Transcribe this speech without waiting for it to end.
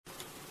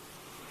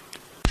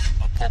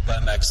Pulp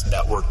MX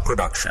Network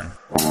production.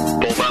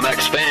 Pulp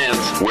MX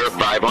fans, we're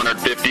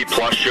 550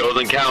 plus shows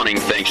and counting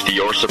thanks to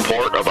your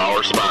support of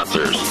our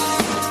sponsors.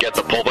 Get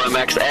the Pulp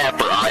MX app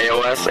for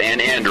iOS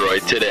and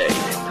Android today.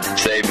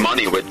 Save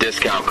money with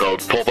discount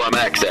code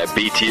PulpMX at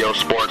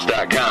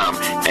BTOsports.com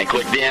and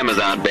click the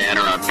Amazon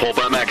banner on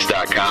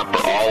PulpMX.com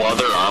for all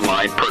other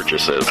online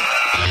purchases.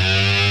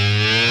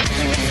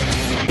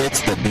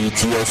 It's the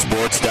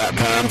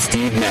BTOsports.com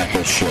Steve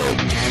Matthes Show,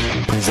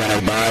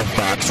 presented by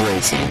Fox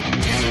Racing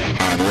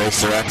on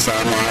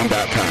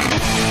RacerXOnline.com.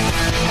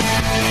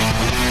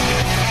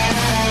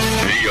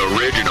 The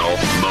original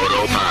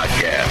Moto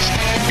Podcast,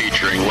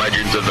 featuring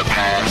legends of the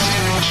past,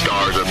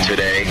 stars of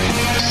today,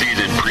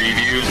 season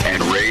previews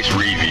and race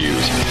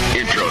reviews,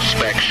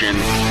 introspection,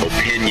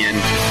 opinion,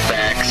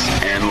 facts,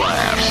 and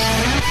laughs.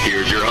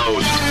 Here's your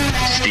host,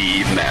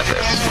 Steve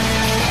Matthes.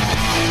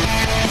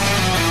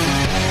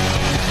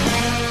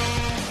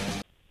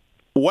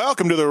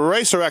 Welcome to the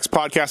Racer X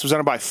podcast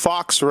presented by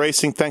Fox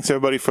Racing. Thanks,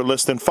 everybody, for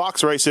listening.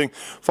 Fox Racing,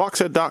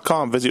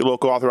 foxhead.com. Visit your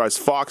local authorized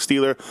Fox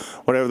dealer.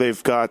 Whatever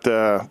they've got,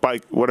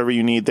 bike, whatever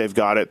you need, they've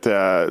got it.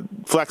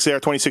 Flex Air,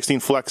 2016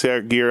 Flex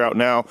Air gear out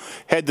now.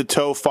 Head to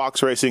toe,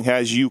 Fox Racing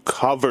has you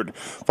covered.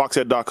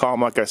 Foxhead.com,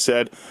 like I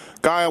said.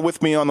 Guy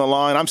with me on the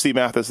line, I'm Steve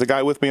Matthes. The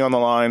guy with me on the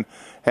line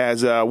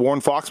has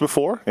worn Fox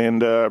before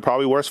and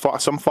probably wears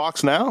some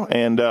Fox now.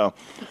 And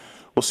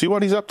we'll see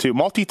what he's up to.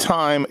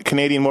 Multi-time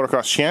Canadian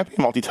motocross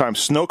champion, multi-time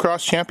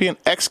Sno-Cross champion,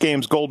 X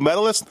Games gold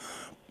medalist,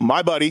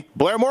 my buddy,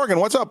 Blair Morgan.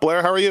 What's up,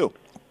 Blair? How are you?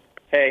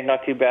 Hey,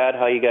 not too bad.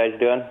 How you guys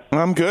doing?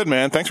 I'm good,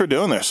 man. Thanks for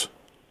doing this.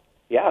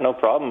 Yeah, no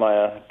problem.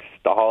 It's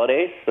the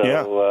holidays,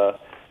 so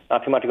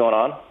not too much going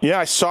on. Yeah,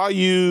 I saw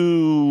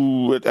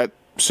you at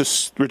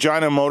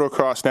Regina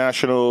Motocross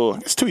National,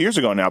 it's 2 years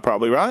ago now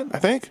probably, right? I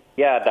think?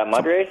 Yeah, that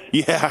mud race?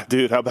 Yeah,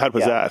 dude, how bad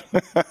was that?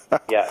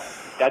 Yeah.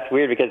 That's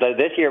weird because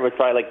this year was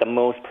probably like the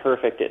most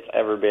perfect it's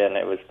ever been.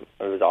 It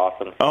was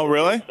awesome. Oh,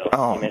 really?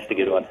 So you missed a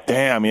good one.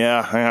 Damn,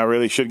 yeah. I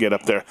really should get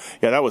up there.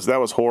 Yeah, that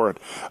was horrid.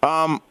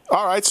 All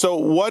right, so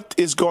what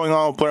is going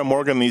on with Blair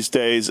Morgan these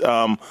days?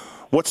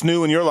 What's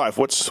new in your life?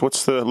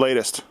 What's the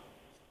latest?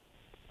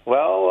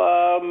 Well,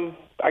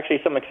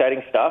 actually some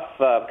exciting stuff.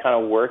 Kind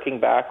of working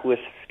back with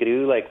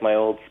Skidoo, like my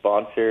old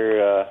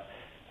sponsor,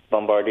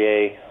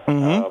 Bombardier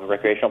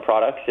Recreational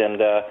Products,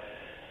 and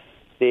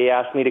they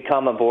asked me to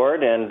come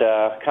aboard and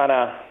kind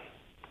of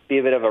be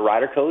a bit of a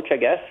rider coach, I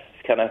guess,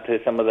 kind of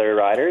to some of their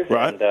riders.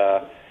 Right.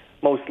 And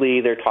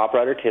mostly their top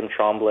rider, Tim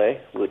Tremblay,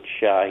 which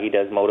he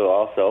does moto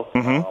also.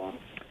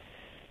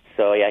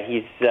 So, yeah,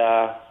 he's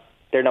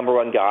their number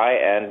one guy,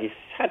 and he's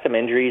had some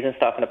injuries and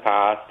stuff in the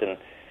past, and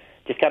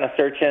just kind of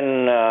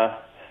searching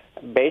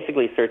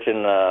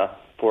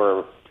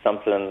for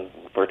something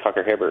for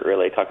Tucker Hibbert,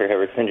 really. Tucker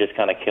Hibbert's been just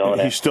kind of killing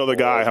it. He's still the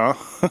guy, huh?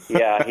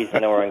 Yeah, he's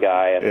the number one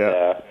guy,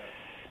 and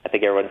I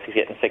think everyone's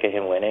getting sick of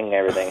him winning and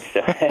everything.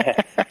 So,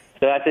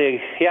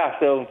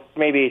 so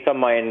maybe some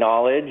of my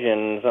knowledge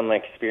and some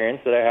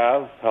experience that I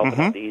have helping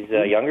out these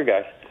younger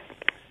guys.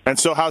 And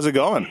so how's it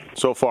going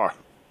so far?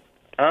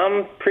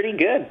 Pretty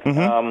good.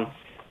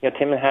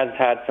 Tim has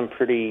had some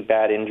pretty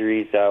bad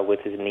injuries with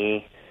his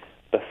knee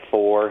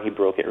before. He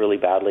broke it really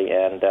badly,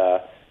 and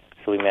so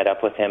we met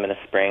up with him in the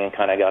spring and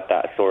kind of got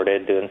that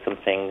sorted, doing some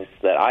things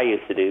that I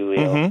used to do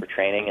for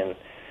training and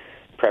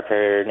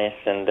preparedness,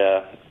 and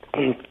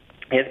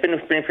it's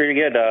been pretty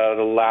good.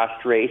 The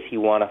last race, he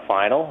won a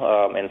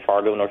final in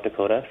Fargo, North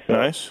Dakota. So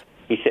nice.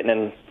 He's sitting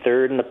in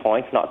third in the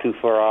points, not too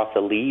far off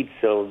the lead.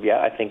 So yeah,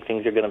 I think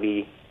things are going to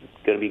be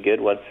good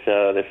once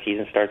the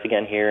season starts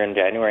again here in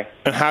January.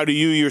 And how do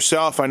you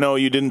yourself? I know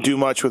you didn't do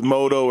much with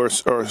moto or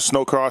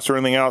Sno-Cross or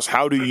anything else.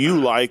 How do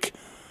you like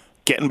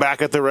getting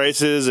back at the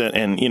races?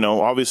 And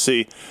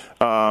obviously,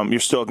 you're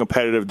still a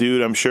competitive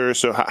dude, I'm sure.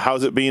 So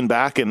how's it being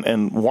back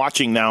and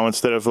watching now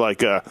instead of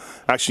like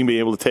actually being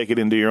able to take it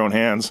into your own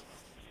hands?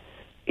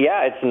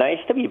 Yeah, it's nice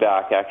to be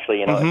back,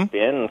 actually. It's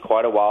been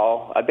quite a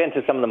while. I've been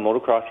to some of the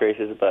motocross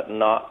races, but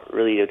not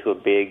really to a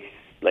big,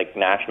 like,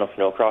 national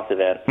Sno-Cross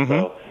event.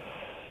 So,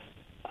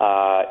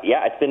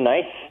 it's been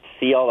nice to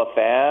see all the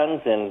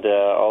fans and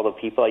all the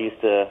people I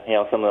used to,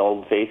 some of the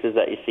old faces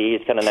that you see.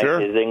 It's kind of nice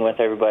visiting with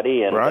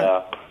everybody. And,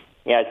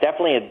 it's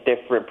definitely a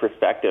different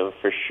perspective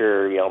for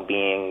sure,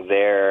 being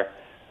there,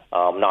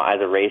 not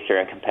as a racer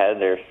and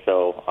competitor.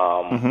 So,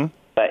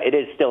 but it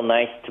is still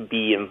nice to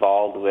be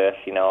involved with,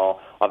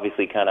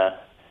 obviously kind of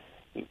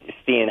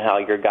seeing how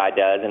your guy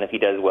does, and if he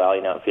does well,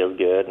 it feels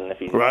good, and if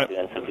he's not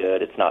doing so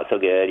good, it's not so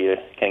good. You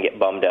kind of get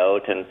bummed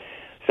out, and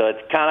so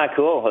it's kind of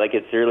cool. Like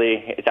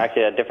it's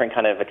actually a different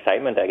kind of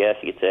excitement, I guess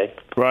you could say.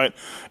 Right.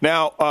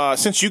 Now,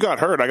 since you got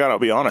hurt, I got to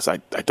be honest, I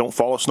don't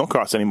follow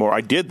Sno-Cross anymore.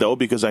 I did, though,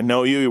 because I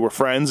know you were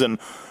friends, and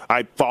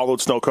I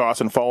followed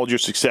Sno-Cross and followed your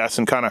success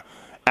and kind of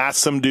asked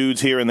some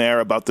dudes here and there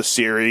about the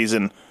series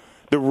and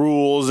the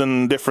rules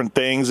and different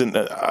things, and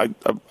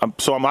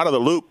so I'm out of the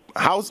loop.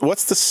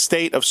 What's the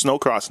state of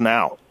Sno-Cross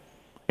now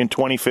in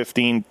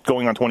 2015,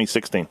 going on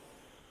 2016?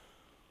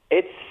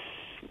 It's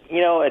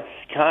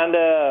kind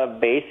of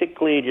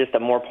basically just a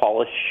more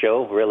polished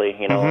show, really.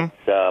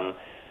 It's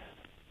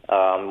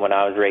when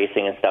I was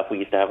racing and stuff, we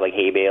used to have like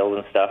hay bales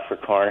and stuff for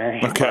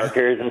corners,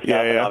 markers and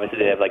stuff. And obviously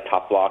they have like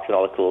top blocks and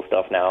all the cool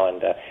stuff now.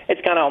 And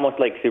it's kind of almost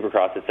like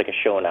Supercross. It's like a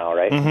show now,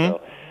 right? So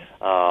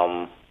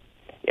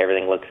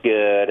everything looks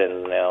good,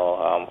 and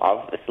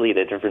obviously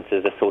the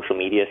differences of social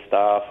media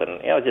stuff,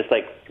 and just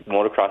like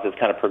motocross has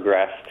kind of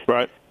progressed,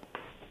 right,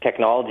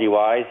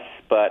 technology-wise.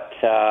 But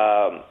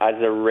as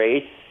the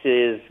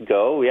races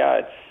go,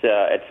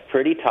 it's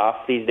pretty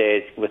tough these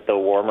days with the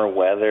warmer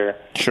weather.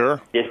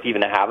 Sure. Just even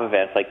to have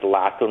events like the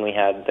last one we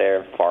had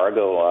there,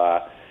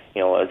 Fargo,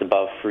 it was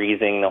above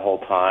freezing the whole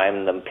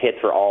time. The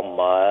pits were all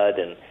mud,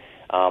 and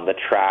the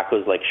track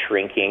was like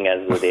shrinking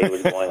as the day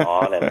was going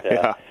on, and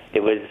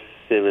it was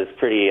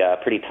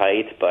pretty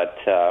tight. But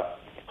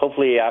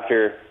hopefully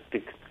after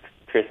the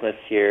Christmas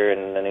here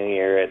and the New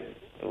Year,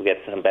 we'll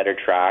get some better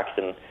tracks.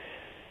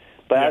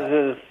 But as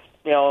is,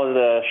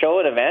 the show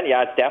and event,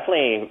 it's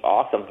definitely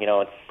awesome.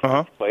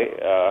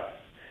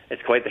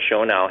 It's quite the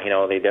show now.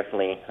 They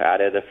definitely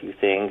added a few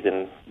things,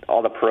 and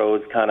all the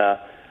pros kind of,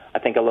 I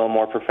think, a little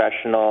more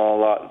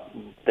professional.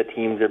 The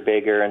teams are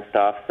bigger and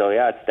stuff. So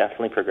it's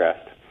definitely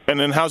progressed. And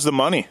then how's the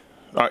money?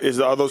 Are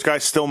those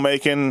guys still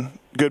making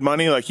good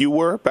money like you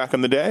were back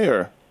in the day,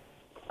 or?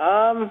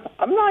 I'm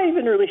not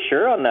even really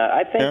sure on that.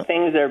 I think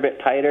things are a bit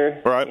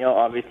tighter. Right.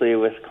 Obviously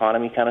with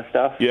economy kind of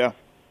stuff. Yeah.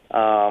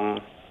 I'm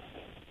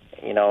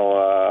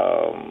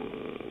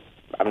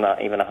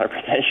not even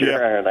 100%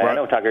 sure. Yeah, I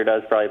know Tucker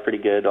does probably pretty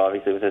good,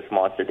 obviously, with his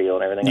sponsor deal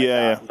and everything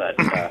like that. But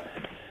I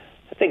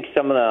think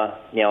some of the,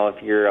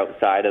 if you're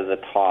outside of the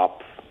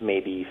top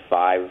maybe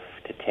 5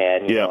 to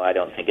 10, I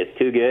don't think it's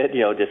too good,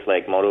 just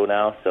like Moto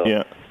now. So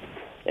I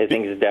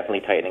think it's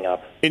definitely tightening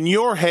up. In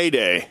your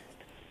heyday,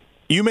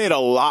 you made a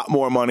lot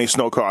more money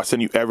Sno-Cross than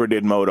you ever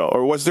did Moto.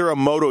 Or was there a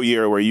Moto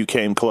year where you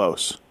came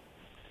close?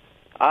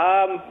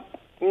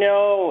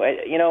 No,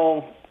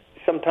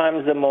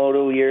 sometimes the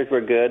Moto years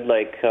were good,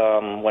 like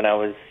when I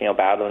was,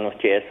 battling with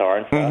JSR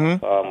and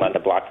stuff, on the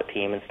Blackfoot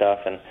team and stuff,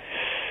 and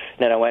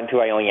then I went to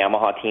my own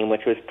Yamaha team,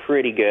 which was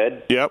pretty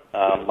good,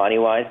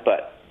 money-wise.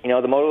 But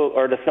the Moto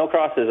or the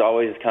Sno-Cross is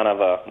always kind of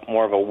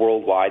more of a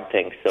worldwide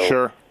thing,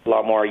 so a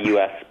lot more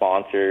U.S.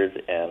 sponsors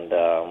and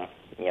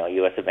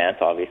U.S.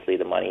 events. Obviously,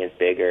 the money is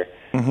bigger,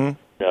 so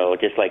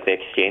just like the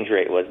exchange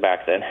rate was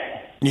back then.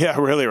 Yeah,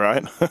 really,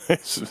 right?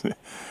 That's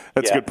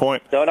a good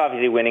point. So, and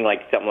obviously winning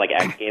like something like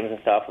X Games and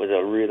stuff was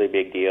a really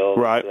big deal.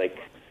 Right. Like,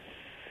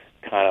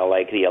 kind of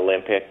like the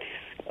Olympics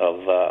of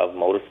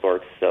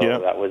motorsports. So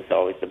that was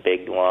always the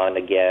big one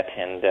to get.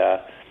 And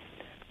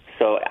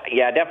so,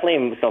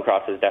 definitely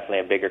Sno-Cross is definitely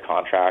a bigger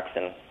contracts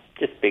and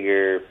just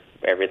bigger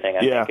everything.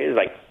 I think it was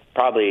like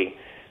probably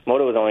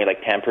Moto was only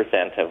like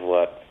 10% of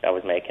what I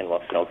was making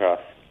with Sno-Cross.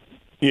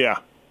 Yeah.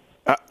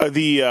 Have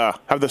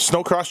the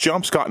Sno-Cross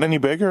jumps gotten any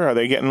bigger? Are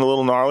they getting a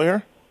little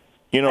gnarlier?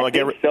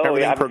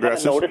 Everything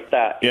progresses. I've noticed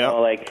that.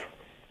 Like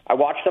I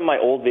watched some of my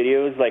old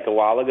videos like a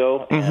while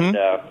ago, and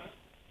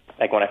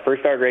like when I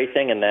first started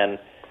racing, and then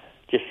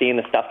just seeing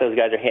the stuff those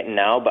guys are hitting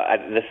now. But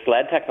the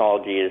sled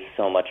technology is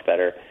so much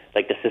better.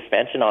 Like the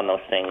suspension on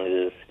those things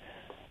is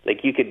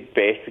like you could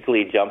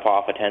basically jump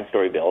off a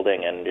 10-story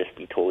building and just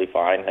be totally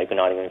fine. Like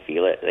not even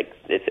feel it. Like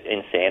it's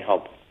insane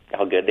how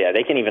good they are.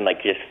 They can even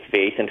like just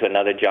face into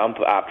another jump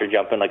after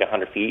jumping like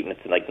 100 feet, and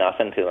it's like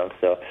nothing to them.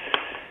 So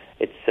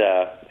it's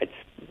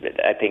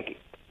I think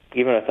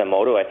even with the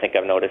Moto, I think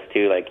I've noticed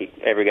too, like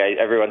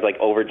everyone's like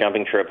over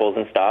jumping triples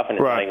and stuff, and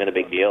it's not even a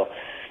big deal.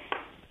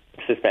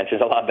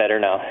 Suspension's a lot better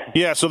now.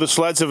 Yeah, so the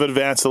sleds have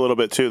advanced a little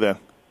bit too then.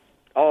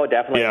 Oh,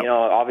 definitely. Yeah.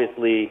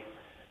 Obviously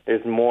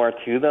there's more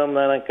to them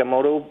than like a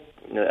Moto,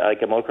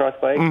 like a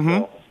motocross bike.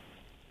 So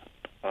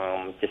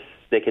just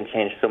they can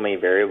change so many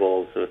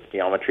variables with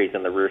geometries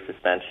in the rear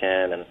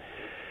suspension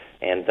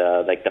and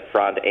like the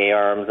front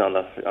A-arms on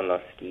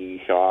the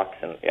ski shocks,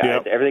 and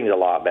everything's a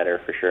lot better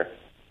for sure.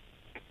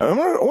 I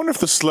wonder if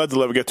the sleds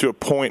will ever get to a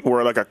point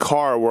where, like a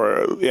car,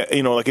 where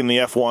like in the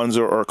F1s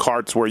or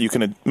karts, where you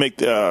can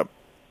make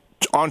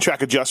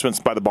on-track adjustments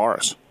by the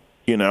bars.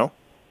 I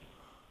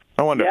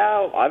wonder.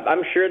 Yeah,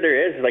 I'm sure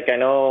there is. Like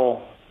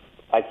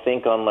I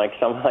think on like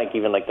some like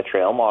even like the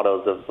trail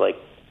models of like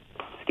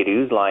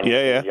Skidoo's line,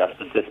 adjust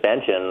the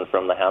suspension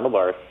from the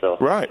handlebars. So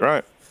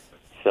right.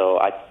 So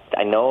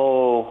I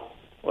know.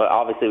 Well,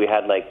 obviously we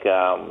had like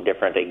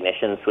different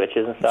ignition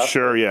switches and stuff.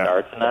 Sure, yeah.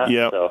 Starts and that.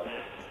 Yeah. So.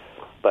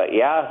 But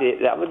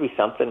that would be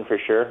something for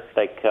sure.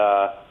 Like,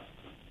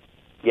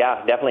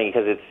 definitely,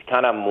 because it's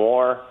kind of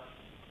more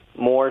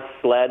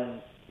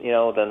sled,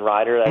 than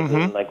rider.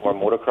 Like where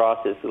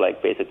motocross is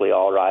like basically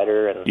all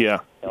rider, and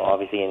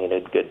obviously you need a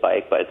good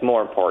bike, but it's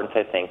more important,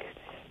 I think,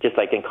 just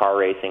like in car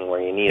racing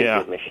where you need a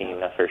good machine,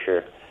 that's for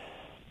sure.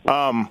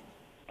 The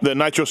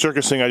Nitro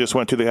Circus thing I just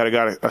went to, they had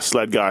a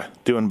sled guy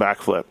doing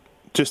backflip,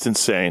 just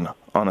insane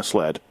on a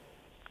sled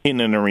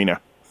in an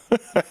arena.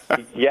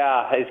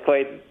 Yeah, it's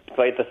quite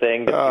the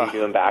thing to be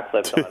doing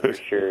backflips on, for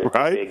sure.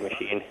 Right? Big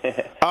machine.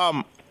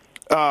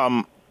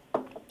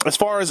 As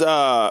far as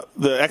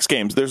the X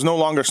Games, there's no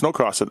longer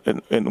Sno-Cross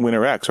in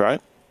Winter X,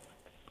 right?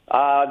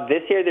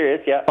 This year there is,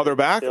 yeah. Oh, they're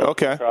back?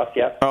 Okay. Sno-Cross,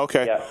 yeah.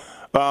 Okay.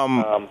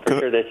 For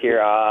sure this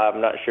year.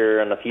 I'm not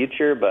sure in the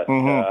future, but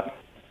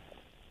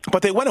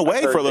but they went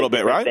away for a little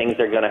bit, right? Things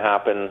are going to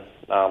happen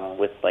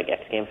with like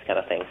X Games kind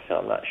of things, so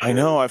I'm not sure. I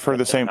know. I've heard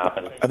the same.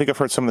 I think I've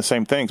heard some of the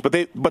same things. But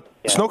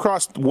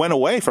Sno-Cross went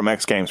away from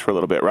X Games for a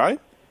little bit, right?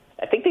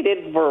 I think they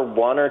did for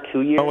 1 or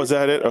 2 years. Oh, was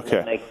that it? Okay.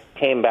 And they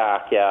came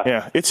back, yeah.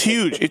 Yeah, it's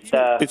huge.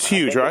 It's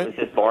huge, right? It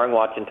was just boring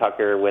watching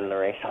Tucker win the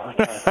race all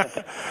the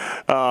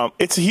time.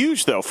 It's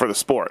huge, though, for the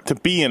sport to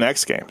be in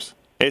X Games.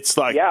 It's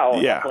like,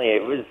 definitely.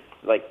 It was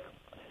like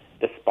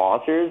the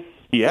sponsors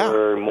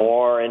were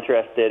more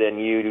interested in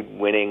you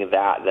winning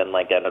that than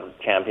like at a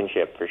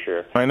championship for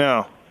sure. I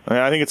know.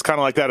 I think it's kind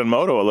of like that in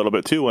moto a little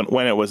bit too.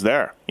 When it was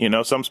there,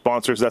 some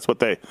sponsors that's what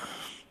they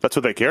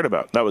cared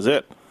about. That was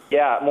it.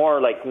 Yeah, more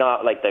like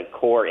not like the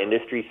core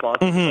industry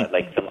sponsors, but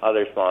like some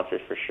other sponsors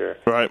for sure.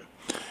 Right.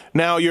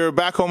 Now, you're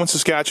back home in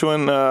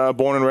Saskatchewan,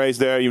 born and raised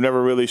there. You've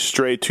never really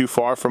strayed too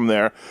far from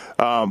there.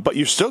 But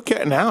you're still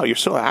getting out. You're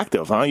still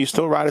active, huh? You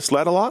still ride a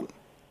sled a lot?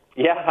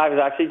 Yeah, I was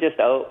actually just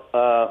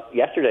out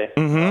yesterday.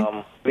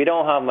 We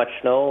don't have much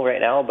snow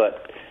right now,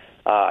 but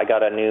I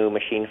got a new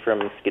machine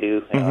from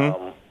Skidoo.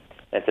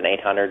 It's an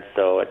 800,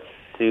 so it's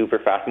super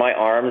fast. My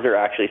arms are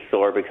actually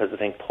sore because the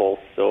thing pulls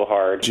so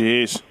hard.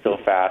 Jeez. So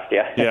fast,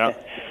 yeah. Yeah.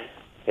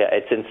 Yeah,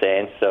 it's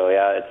insane. So,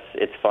 yeah,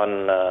 it's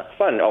fun.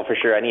 Fun. Oh, for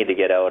sure, I need to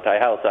get out.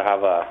 I also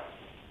have a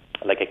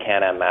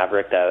Can-Am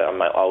Maverick that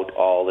I'm out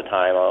all the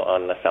time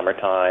on the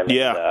summertime.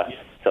 Yeah. And,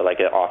 so, like,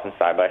 an awesome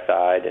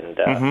side-by-side.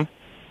 And,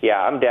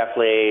 yeah, I'm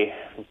definitely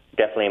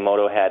a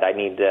moto head. I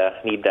need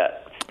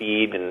that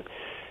speed and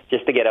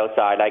just to get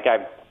outside. Like,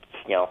 I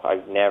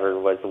never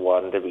was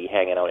one to be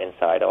hanging out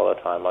inside all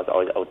the time. I was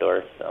always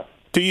outdoors. So.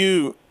 Do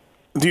you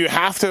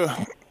have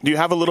to? Do you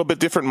have a little bit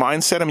different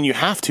mindset? I mean, you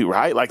have to,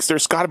 right? Like,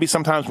 there's got to be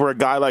some times where a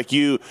guy like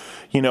you,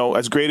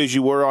 as great as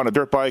you were on a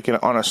dirt bike and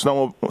on a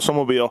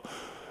snowmobile,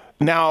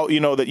 now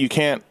that you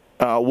can't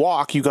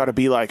walk. You got to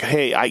be like,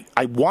 hey,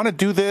 I want to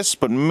do this,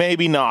 but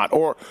maybe not.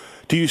 Or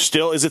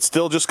is it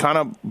still just kind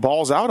of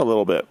balls out a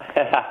little bit?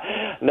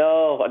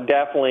 No,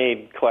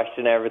 definitely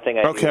question everything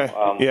I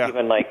do.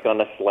 Even like on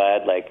the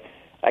sled, like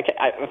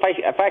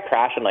if I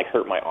crash and like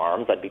hurt my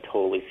arms, I'd be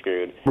totally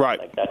screwed. Right.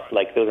 Like that's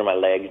like those are my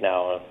legs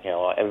now.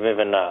 I've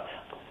even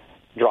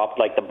dropped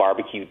like the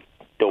barbecue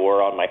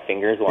door on my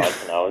fingers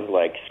once, and I was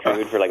like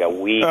screwed for like a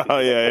week. Oh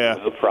yeah.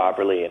 Move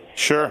properly.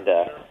 Sure.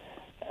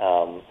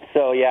 And,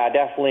 so yeah,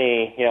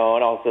 definitely.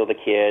 And also the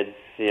kids.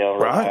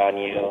 Right on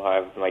you. I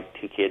have my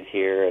 2 kids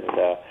here,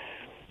 and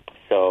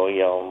so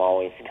I'm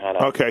always kind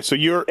of okay. So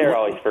they're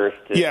always first.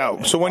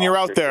 So when you're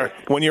out there,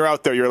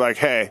 you're like,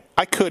 hey,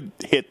 I could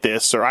hit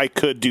this or I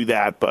could do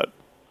that, but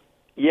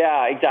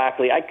yeah,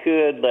 exactly. I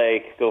could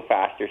like go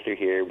faster through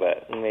here,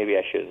 but maybe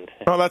I shouldn't.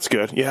 Oh, that's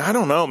good. Yeah, I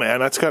don't know, man.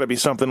 That's got to be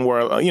something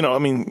where I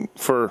mean,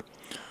 for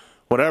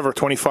whatever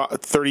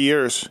 25, 30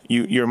 years,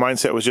 your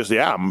mindset was just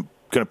I'm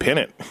gonna pin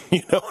it.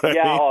 You know what I mean?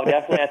 Yeah,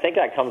 definitely. I think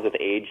that comes with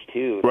age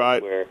too.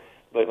 Right.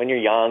 But when you're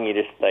young, you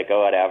just like,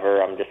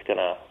 whatever, I'm just going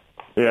to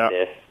do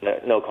this.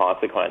 No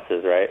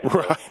consequences, right?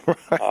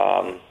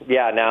 Right.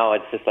 Yeah, now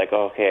it's just like,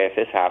 okay, if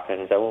this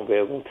happens, I won't be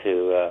able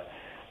to,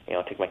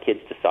 take my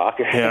kids to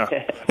soccer. Yeah.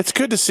 It's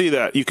good to see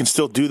that you can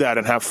still do that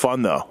and have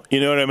fun, though. You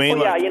know what I mean?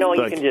 Well,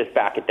 you can just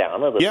back it down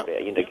a little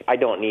bit. I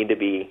don't need to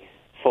be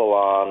full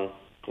on,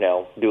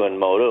 doing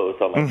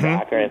motos on my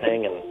track or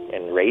anything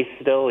and race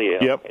still.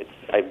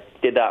 I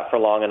did that for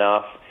long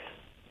enough,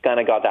 kind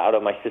of got that out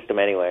of my system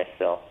anyway,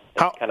 so...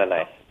 It's kind of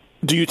nice.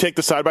 Do you take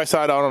the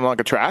side-by-side out on like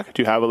a track?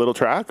 Do you have a little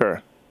track?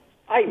 Or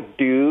I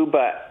do,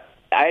 but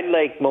I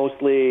like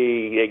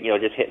mostly,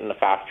 just hitting the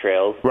fast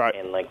trails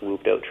and like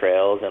looped out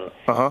trails and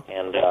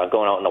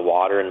going out in the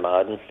water and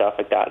mud and stuff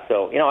like that.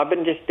 So, I've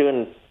been just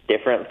doing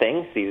different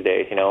things these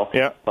days,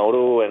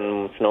 Moto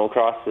and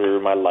Sno-Cross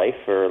are my life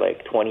for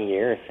like 20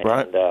 years.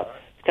 And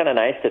it's kind of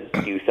nice to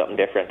do something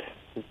different.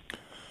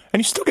 And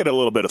you still get a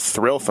little bit of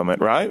thrill from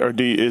it, right? Or would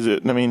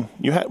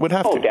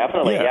have to. Oh,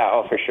 definitely,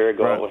 yeah. For sure.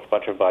 Go out with a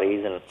bunch of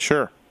buddies. And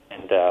sure.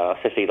 And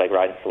especially like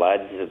riding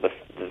sleds, the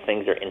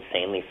things are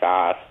insanely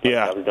fast.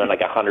 Yeah. I was doing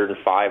like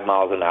 105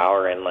 miles an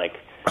hour in like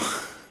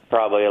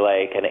probably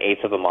like an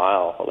eighth of a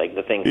mile. Like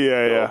the thing's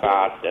so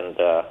fast and,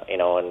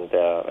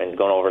 and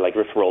going over like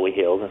rolly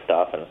hills and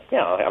stuff. And,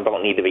 I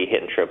don't need to be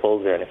hitting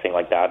triples or anything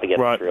like that to get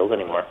the thrills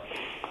anymore.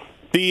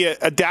 The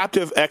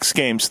adaptive X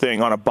Games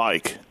thing on a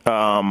bike,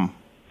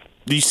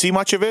 do you see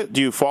much of it? Do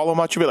you follow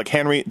much of it?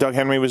 Like Doug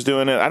Henry was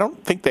doing it. I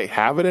don't think they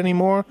have it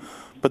anymore,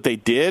 but they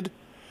did.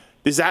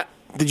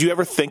 Did you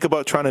ever think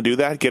about trying to do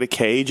that? Get a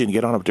cage and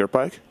get on a dirt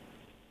bike?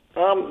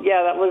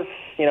 Yeah, that was,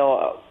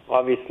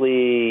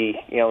 obviously,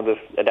 this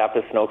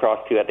adaptive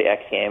Sno-Cross too at the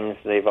X Games.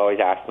 They've always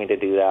asked me to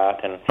do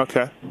that. And,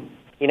 okay.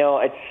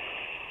 It's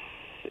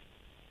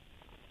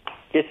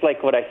just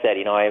like what I said,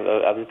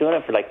 I was doing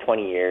it for like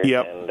 20 years.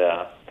 Yep.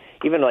 And,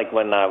 even like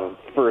when I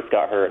first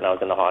got hurt and I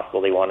was in the hospital,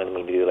 they wanted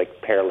me to do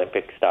like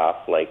Paralympic stuff,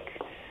 like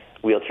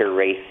wheelchair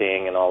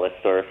racing and all this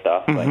sort of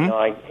stuff. But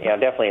I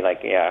definitely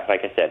like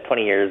I said,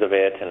 20 years of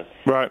it, and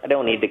I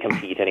don't need to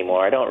compete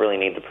anymore. I don't really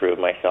need to prove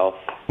myself.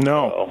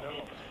 No.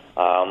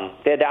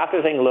 The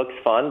adaptive thing looks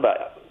fun,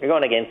 but you're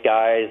going against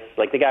guys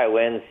like the guy who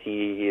wins.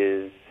 He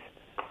is.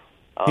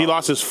 He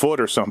lost his foot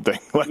or something.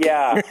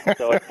 Yeah,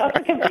 so it's tough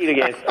to compete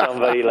against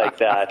somebody like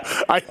that.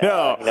 I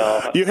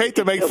know. You hate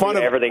to make fun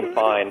of everything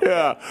fine.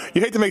 Yeah,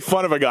 you hate to make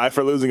fun of a guy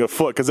for losing a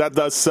foot because that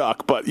does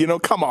suck. But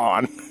come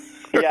on.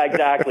 Yeah,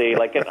 exactly.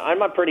 Like, and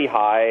I'm a pretty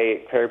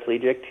high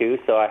paraplegic too,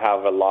 so I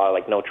have a lot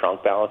of no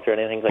trunk balance or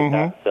anything like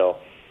that. So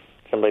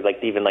somebody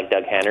even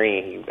Doug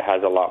Henry, he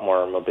has a lot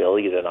more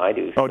mobility than I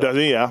do. So. Oh, does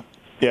he? Yeah.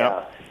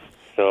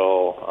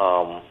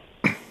 So.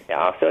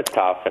 Yeah, so it's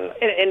tough, and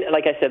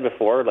like I said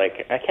before, I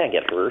can't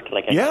get hurt,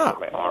 I can't hurt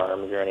my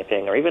arms or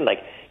anything, or even you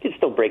can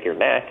still break your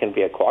neck and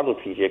be a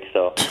quadriplegic.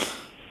 So,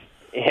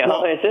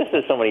 it's just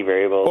there's so many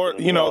variables. Or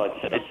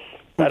it's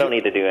I don't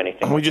need to do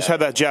anything. We just had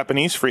that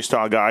Japanese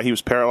freestyle guy. He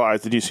was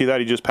paralyzed. Did you see that?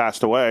 He just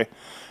passed away.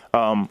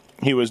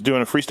 He was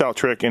doing a freestyle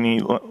trick, and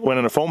he went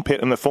in a foam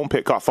pit, and the foam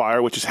pit caught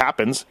fire, which just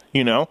happens,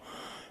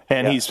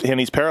 And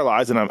he's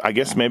paralyzed, and I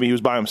guess maybe he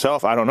was by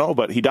himself. I don't know,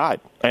 but he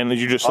died, and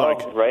you're just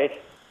right.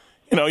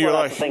 You're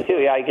that's the thing too.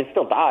 Yeah, you can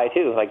still die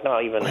too.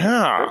 Not even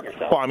hurt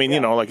yourself. Well, I mean,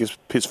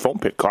 his foam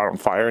pit caught on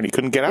fire and he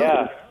couldn't get out.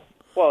 Yeah.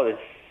 Well, there's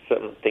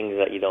some things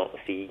that you don't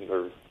see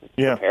or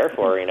prepare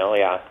for.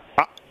 Yeah.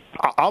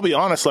 I'll be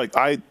honest.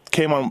 I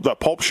came on the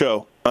Pulp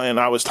show and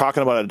I was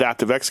talking about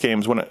Adaptive X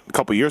Games a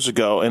couple years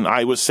ago, and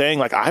I was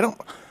saying I'm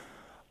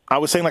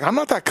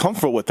not that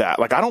comfortable with that.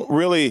 I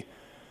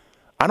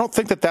don't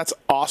think that's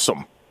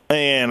awesome.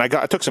 And I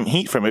took some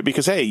heat from it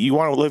because, hey, you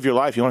want to live your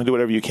life, you want to do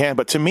whatever you can.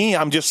 But to me,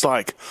 I'm just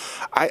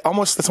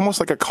it's almost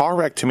like a car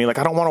wreck to me. I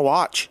don't want to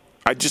watch.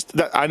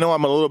 I know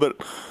I'm a little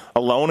bit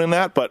alone in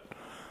that, but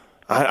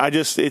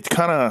it's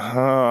kind of,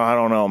 I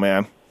don't know,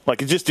 man.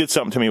 It just did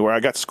something to me where I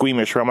got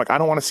squeamish where I'm I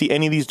don't want to see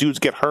any of these dudes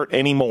get hurt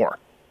anymore,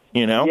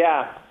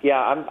 Yeah,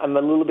 I'm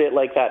a little bit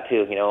like that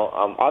too,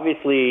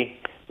 Obviously,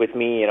 with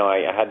me,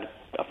 I had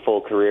a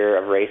full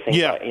career of racing.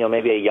 Yeah. But,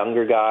 maybe a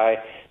younger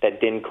guy that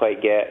didn't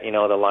quite get, the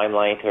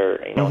limelight or,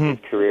 his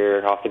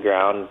career off the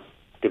ground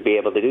to be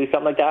able to do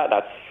something like that,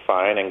 that's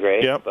fine and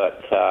great. Yep.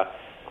 But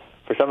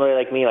for somebody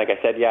like me, like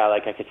I said, I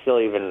could still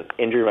even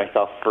injure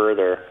myself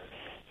further.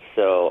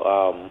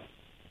 So,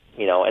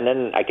 and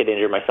then I could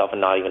injure myself and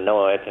not even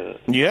know it. And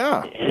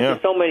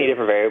there's so many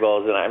different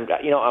variables, and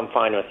I'm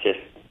fine with just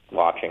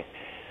watching.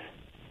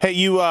 Hey,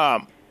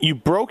 you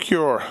broke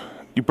your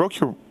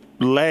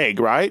leg,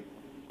 right?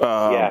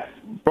 Yeah.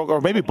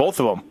 Or maybe both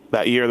of them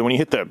that year when you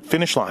hit the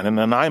finish line in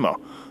Nanaimo.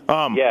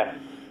 Yeah.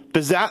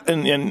 Does that,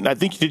 and I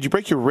think, did you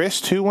break your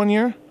wrist too one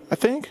year, I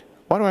think?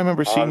 Why do I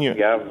remember seeing you?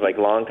 Yeah,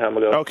 a long time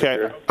ago. Okay.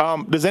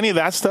 Sure. Does any of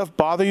that stuff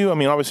bother you? I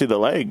mean, obviously the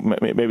leg,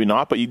 maybe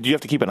not, but do you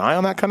have to keep an eye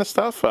on that kind of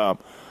stuff?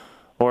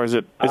 Or is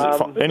it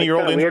any of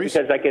your old injuries?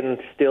 Because I can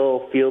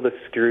still feel the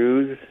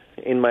screws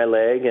in my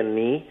leg and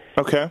knee.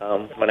 Okay.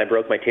 When I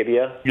broke my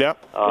tibia.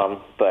 Yep.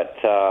 But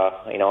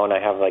and I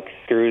have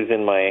screws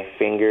in my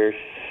fingers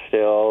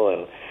still,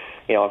 and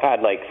I've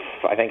had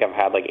I think I've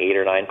had 8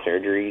 or 9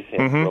 surgeries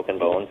and broken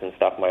bones and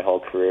stuff my whole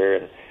career.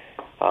 And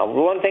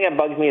one thing that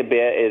bugs me a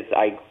bit is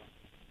I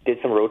did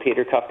some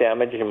rotator cuff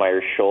damage in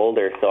my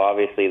shoulder, so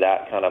obviously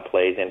that kind of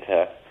plays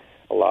into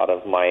a lot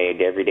of my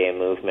everyday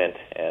movement,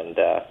 and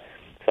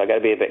so I got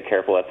to be a bit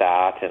careful with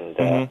that.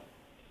 And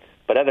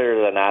but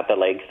other than that, the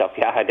leg stuff,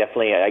 I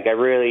definitely I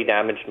really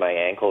damaged my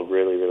ankle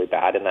really, really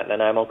bad in that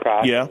Nanaimo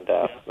crash. Yeah.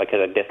 And, because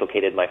I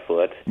dislocated my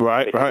foot.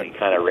 Right.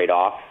 Kind of right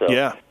off. So,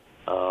 yeah.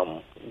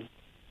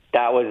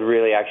 That was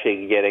really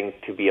actually getting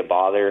to be a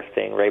bother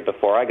thing right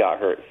before I got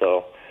hurt.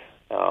 So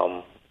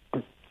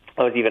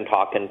I was even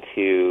talking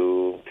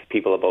to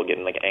people about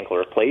getting ankle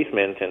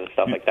replacement and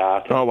stuff like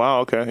that. Oh,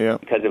 wow. Okay. Yeah.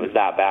 Because it was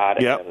that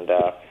bad. Yep. And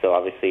so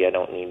obviously I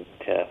don't need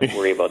to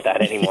worry about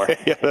that anymore.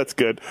 Yeah, that's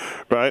good.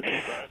 Right.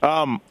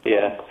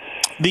 Yeah.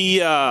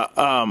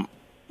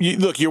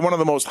 Look, you're one of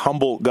the most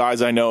humble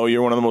guys I know.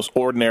 You're one of the most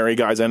ordinary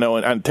guys I know,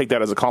 and I take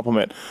that as a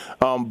compliment.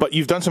 But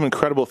you've done some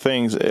incredible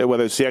things,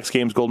 whether it's the X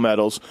Games gold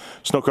medals,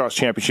 Sno-Cross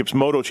championships,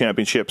 moto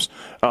championships.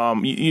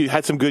 You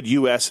had some good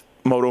U.S.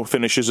 moto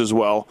finishes as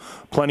well,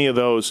 plenty of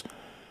those.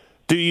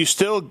 Do you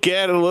still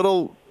get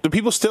do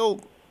people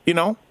still,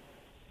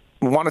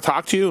 want to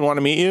talk to you and want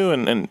to meet you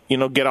and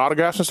get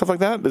autographs and stuff like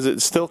that? Is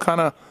it still kind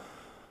of...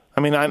 I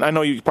mean, I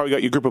know you probably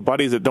got your group of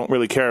buddies that don't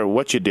really care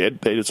what you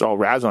did. They just all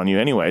razz on you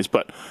anyways.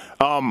 But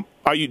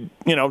are you,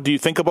 do you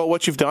think about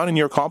what you've done and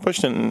you're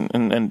accomplished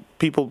and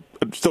people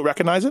still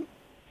recognize it?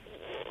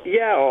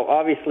 Yeah, well,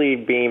 obviously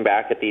being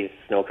back at these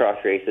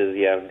Sno-Cross races,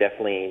 you have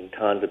definitely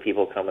tons of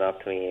people coming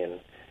up to me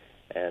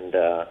and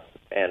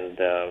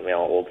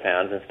old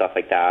fans and stuff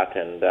like that.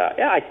 And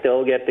I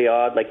still get the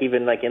odd,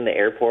 even in the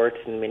airport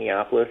in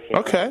Minneapolis,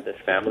 this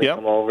family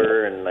come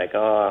over and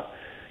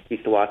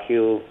used to watch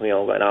you,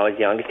 when I was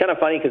young. It's kind of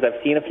funny because I've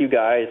seen a few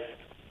guys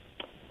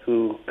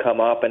who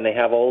come up and they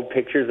have old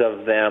pictures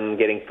of them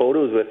getting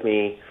photos with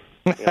me,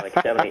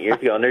 7, 8 years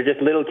ago, and they're just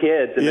little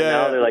kids, and then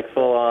now they're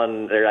full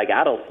on, they're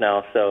adults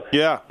now. So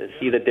to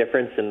see the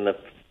difference in the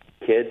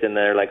kids, and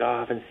they're I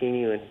haven't seen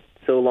you in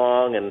so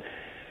long, and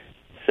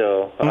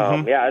so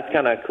it's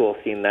kind of cool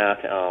seeing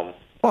that.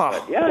 Well,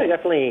 but yeah, I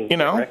definitely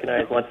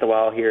recognize once in a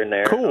while here and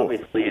there. Cool.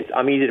 Obviously,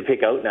 I'm easy to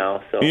pick out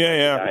now, so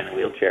yeah. I'm in a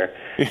wheelchair.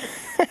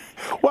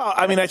 Well,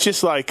 I mean, it's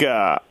just like,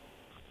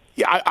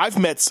 I've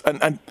met,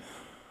 and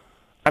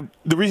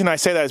the reason I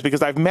say that is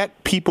because I've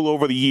met people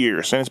over the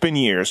years, and it's been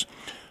years,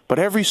 but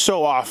every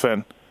so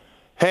often,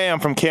 hey, I'm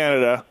from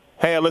Canada.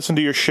 Hey, I listened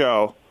to your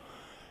show.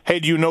 Hey,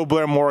 do you know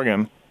Blair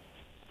Morgan?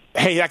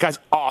 Hey, that guy's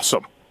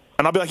awesome.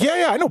 And I'll be like,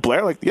 yeah, I know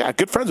Blair. Like, yeah,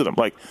 good friends with him.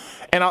 Like,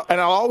 and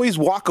I'll always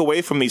walk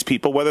away from these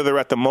people, whether they're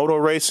at the moto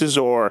races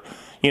or,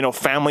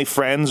 family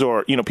friends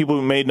or, people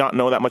who may not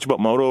know that much about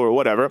moto or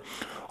whatever.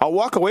 I'll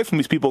walk away from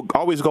these people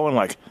always going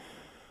like,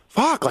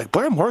 fuck, like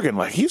Blair Morgan,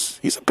 like he's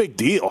a big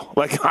deal.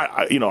 Like,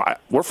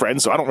 we're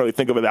friends, so I don't really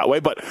think of it that way.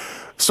 But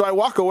so I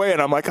walk away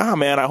and I'm like,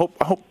 man, I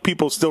hope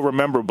people still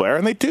remember Blair,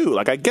 and they do.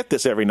 Like, I get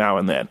this every now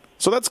and then,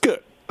 so that's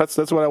good. That's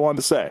what I wanted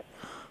to say.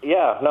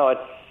 Yeah, no,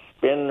 it's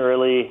been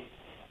really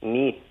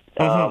neat.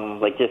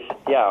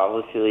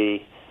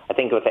 Obviously, I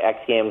think with the X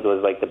Games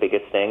was like the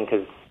biggest thing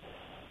because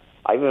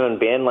I've even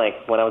been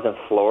like when I was in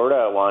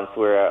Florida once,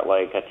 we were at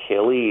like a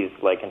Chili's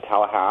like in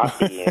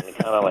Tallahassee and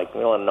kind of like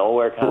middle of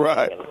nowhere kind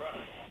of thing.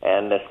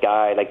 And this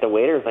guy, like the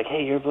waiter, was like,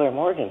 "Hey, you're Blair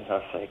Morgan." I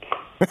was like,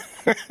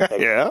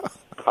 "Yeah."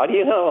 How do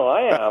you know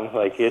I am?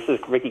 Like, this is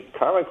Ricky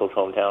Carmichael's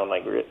hometown.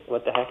 Like,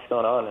 what the heck's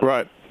going on? And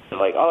right.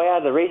 Like, oh yeah,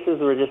 the races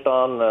were just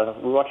on.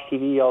 We watch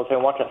TV all the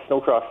time, watch that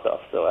Sno-Cross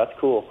stuff. So that's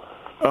cool.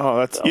 Oh,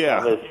 that's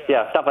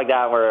stuff like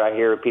that where I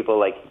hear people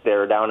like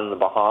they're down in the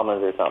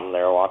Bahamas or something.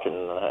 They're watching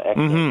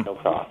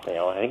Sno-Cross.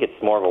 I think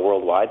it's more of a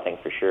worldwide thing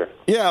for sure.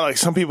 Yeah, like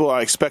some people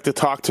I expect to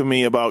talk to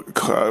me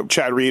about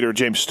Chad Reed or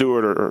James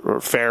Stewart or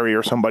Ferry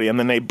or somebody, and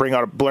then they bring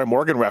out a Blair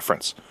Morgan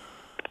reference.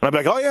 And I'm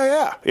like, oh,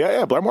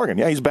 yeah, Blair Morgan.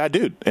 Yeah, he's a bad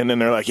dude. And then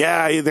they're like,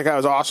 yeah, that guy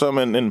was awesome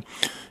and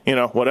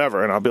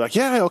whatever. And I'll be like,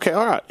 yeah, okay,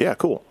 all right, yeah,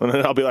 cool. And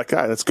then I'll be like,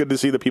 God, that's good to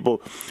see that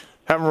people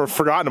haven't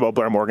forgotten about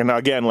Blair Morgan. Now,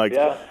 again,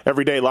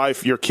 everyday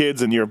life, your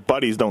kids and your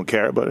buddies don't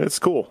care, but it's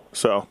cool.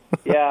 So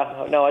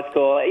yeah, no, it's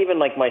cool. Even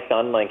like my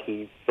son, like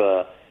he's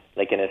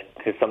like in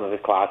some of his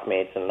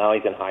classmates, and now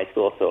he's in high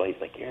school, so he's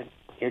like,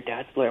 your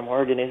dad's Blair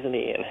Morgan, isn't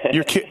he? And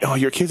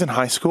your kid's in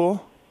high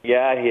school?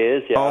 Yeah, he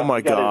is. Yeah. Oh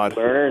my God! He got his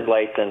learner's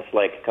license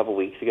like a couple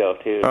weeks ago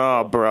too.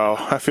 Oh, bro,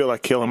 I feel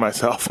like killing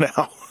myself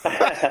now.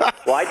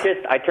 Well,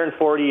 I turned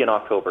 40 in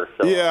October.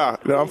 So yeah,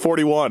 I'm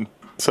 41.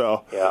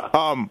 So yeah.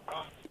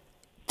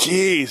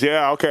 Jeez,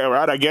 yeah, okay,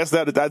 right. I guess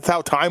that's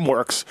how time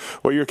works.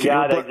 Where your kid,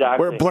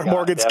 where Blair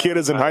Morgan's kid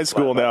is in high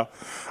school now.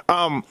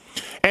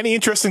 Any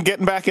interest in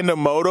getting back into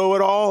moto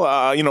at all?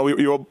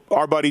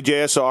 Our buddy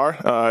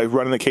JSR,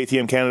 running the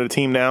KTM Canada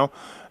team now,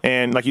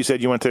 and like you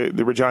said, you went to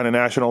the Regina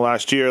National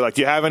last year. Like,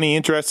 do you have any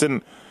interest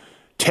in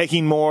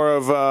taking more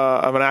of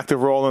an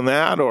active role in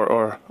that,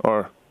 or?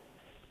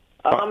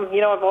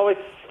 I've always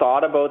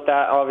thought about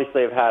that.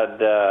 Obviously, I've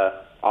had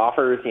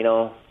offers,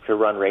 to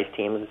run race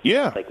teams,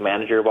 like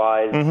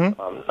manager-wise.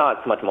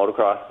 Not so much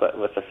motocross, but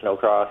with the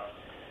Sno-Cross.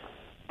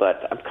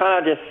 But I'm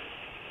kind of just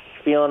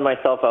feeling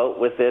myself out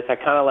with this. I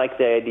kind of like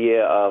the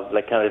idea of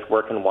like kind of just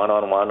working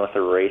one-on-one with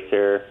a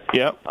racer.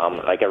 Yep.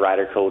 Like a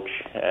rider coach,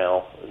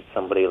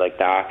 somebody like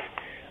that.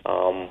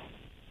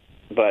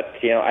 But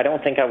I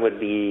don't think I would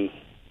be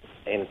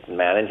in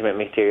management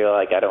material.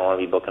 Like, I don't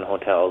want to be booking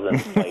hotels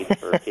and flights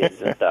for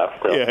kids and stuff.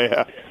 So.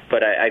 Yeah.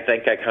 But I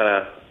think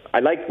I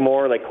like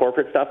more like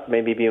corporate stuff,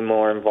 maybe be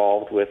more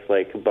involved with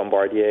like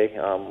Bombardier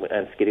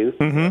and Skidoo.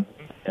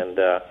 And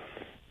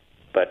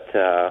but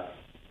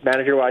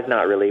manager-wise,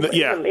 not really. But,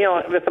 yeah.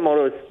 With the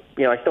motos,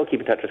 I still keep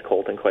in touch with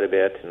Colton quite a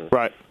bit, and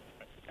right.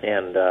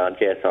 And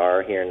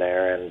JSR here and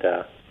there, and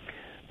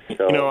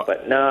so.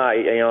 But no,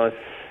 I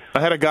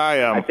had a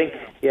guy. I think,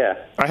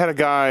 yeah. I had a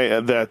guy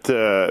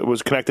that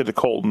was connected to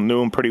Colton,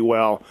 knew him pretty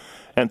well,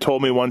 and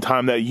told me one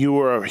time that you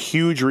were a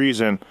huge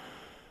reason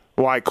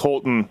why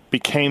Colton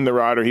became the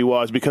rider he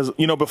was, because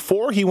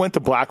before he went to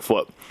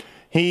Blackfoot,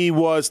 he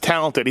was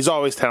talented. He's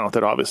always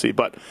talented, obviously,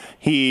 but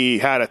he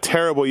had a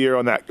terrible year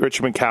on that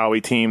Richmond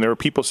Cowie team. There were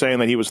people saying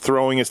that he was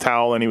throwing his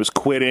towel and he was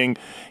quitting.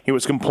 He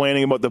was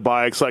complaining about the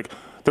bikes. Like,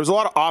 there's a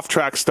lot of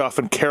off-track stuff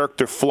and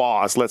character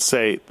flaws, let's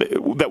say,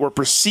 that were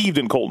perceived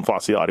in Colton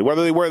Fasciotti.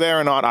 Whether they were there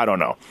or not, I don't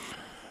know.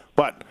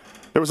 But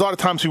there was a lot of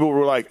times people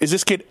were like, is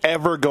this kid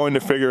ever going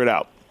to figure it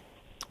out?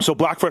 So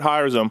Blackfoot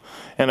hires him,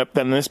 and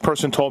then this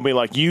person told me,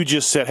 like, you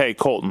just said, hey,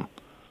 Colton,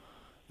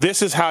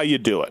 this is how you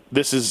do it.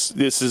 This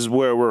is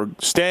where we're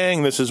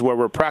staying. This is where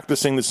we're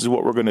practicing. This is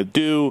what we're going to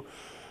do.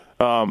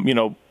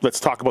 Let's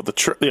talk about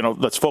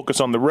let's focus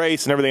on the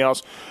race and everything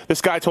else.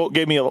 This guy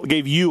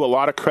gave you a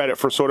lot of credit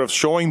for sort of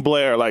showing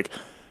Blair, like,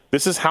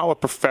 this is how a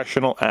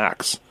professional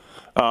acts.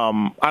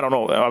 I don't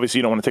know. Obviously,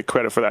 you don't want to take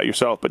credit for that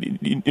yourself, but do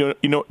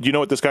you know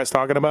what this guy's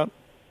talking about?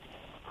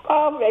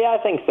 Yeah,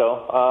 I think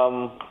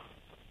so.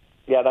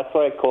 Yeah, that's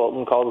why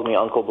Colton calls me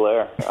Uncle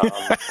Blair.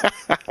 I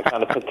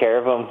kind of took care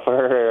of him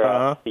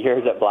for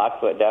years at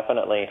Blackfoot,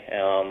 definitely.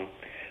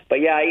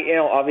 But yeah,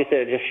 obviously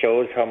it just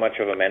shows how much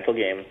of a mental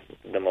game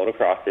the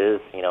motocross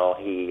is.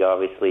 He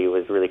obviously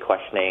was really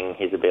questioning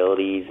his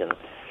abilities, and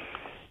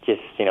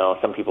just,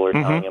 some people were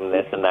telling him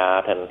this and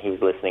that, and he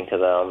was listening to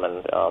them.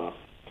 And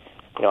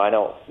I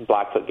know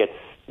Blackfoot gets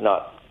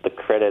not the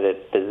credit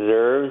it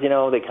deserves.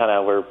 They kind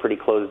of were pretty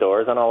closed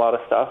doors on a lot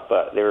of stuff,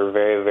 but they were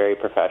very, very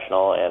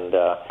professional. And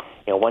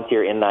once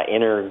you're in that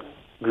inner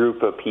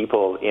group of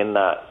people on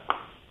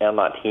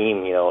that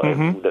team,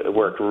 it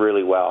worked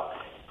really well.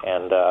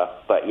 And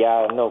but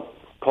yeah, no,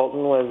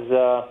 Colton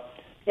was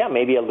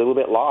maybe a little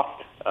bit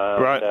lost.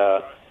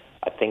 Right.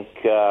 I think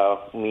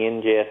me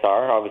and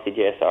JSR, obviously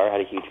JSR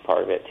had a huge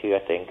part of it too, I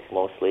think,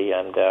 mostly.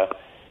 And,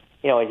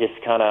 it just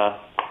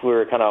we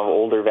were kind of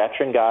older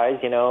veteran guys,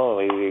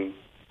 we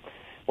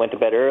went to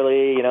bed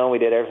early, we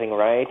did everything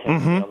right.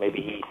 And,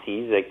 maybe he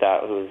sees like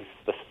that was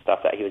the stuff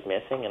that he was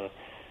missing.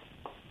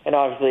 And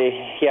obviously,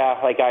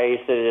 like I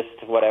used to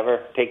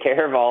just, take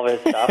care of all this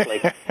stuff.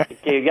 Like,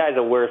 the guy's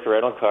a worse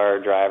rental car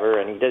driver,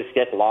 and he just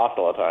gets lost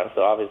all the time.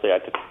 So obviously I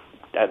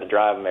had to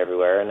drive him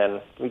everywhere. And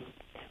then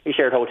we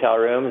shared hotel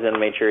rooms and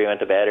made sure he went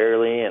to bed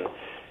early. And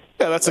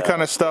that's the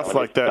kind of stuff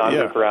like that. Not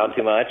move around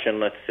too much, and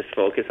let's just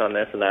focus on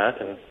this and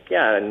that. And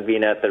and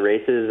being at the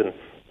races, and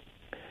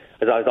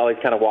I was always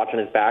kind of watching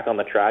his back on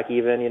the track,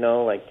 even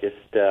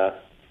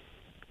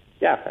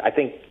I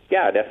think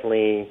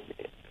definitely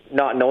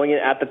not knowing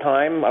it at the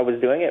time I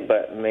was doing it,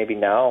 but maybe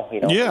now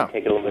take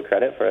a little bit of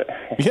credit for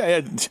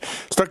it.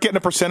 Start getting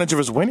a percentage of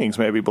his winnings,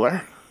 maybe,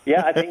 Blair.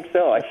 Yeah, I think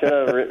so. I should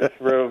have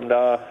written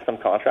some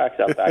contracts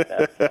out back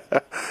then.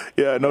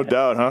 Yeah, no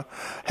doubt, huh?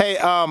 Hey,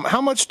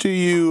 how much do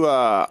you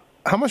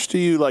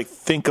like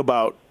think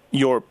about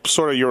your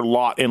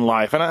lot in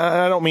life? And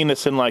I don't mean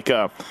this in like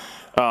a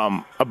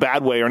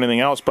bad way or anything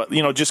else, but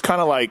just kind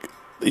of like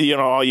you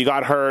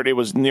got hurt. It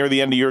was near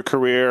the end of your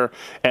career,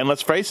 and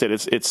let's face it,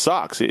 it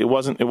sucks. It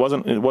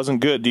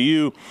wasn't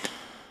good.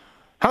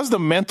 How's the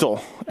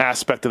mental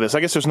aspect of this? I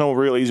guess there's no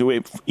real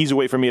easy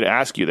way for me to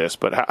ask you this,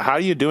 but how are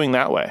you doing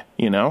that way,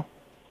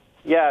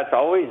 Yeah, it's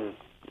always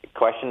a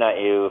question that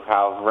you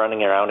have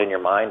running around in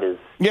your mind is...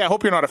 Yeah, I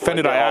hope you're not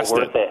offended I asked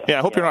it. Yeah,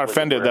 I hope you're not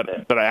offended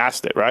that I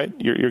asked it, right?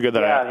 You're good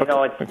that I asked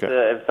it.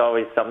 It's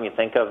always something you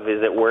think of.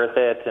 Is it worth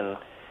it? And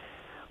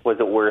was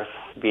it worth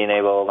being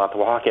able not to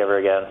walk ever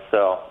again?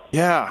 So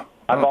yeah.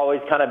 I've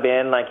always kind of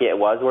been like it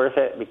was worth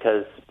it,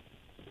 because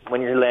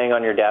when you're laying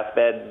on your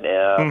deathbed,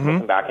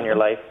 looking back in your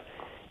life,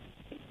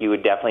 you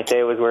would definitely say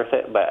it was worth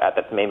it, but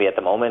maybe at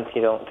the moment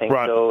you don't think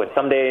so. And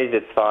some days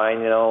it's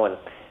fine,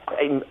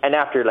 and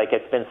after, like,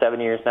 it's been 7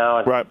 years now,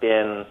 it's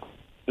been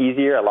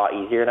a lot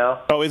easier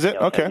now. Oh, is it?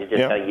 Okay.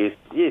 You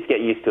just get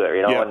used to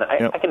it, and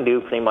I can do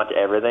pretty much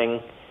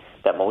everything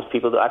that most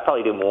people do. I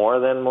probably do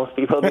more than most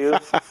people do,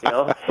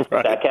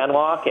 that can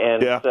walk,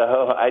 and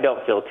so I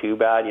don't feel too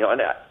bad,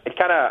 and it's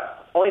kind of,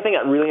 only thing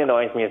that really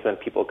annoys me is when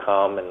people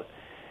come and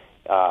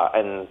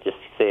just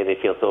say they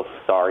feel so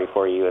sorry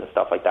for you and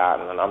stuff like that.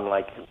 And I'm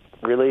like,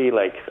 really?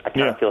 Like, I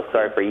kind of feel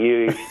sorry for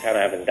you. You kind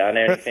of haven't done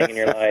anything in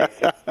your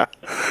life. You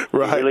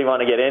really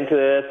want to get into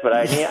this, but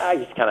I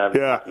just kind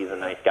of he's a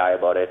nice guy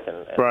about it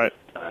and kind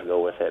of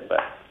go with it. But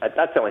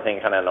that's the only thing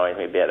that kind of annoys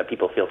me a bit, that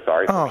people feel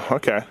sorry for me. Oh,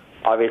 okay.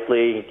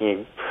 Obviously,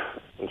 you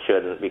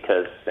shouldn't,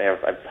 because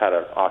I've had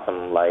an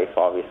awesome life,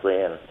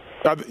 obviously, and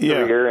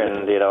career,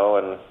 and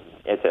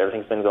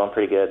everything's been going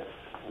pretty good.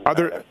 Are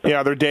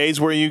there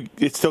days where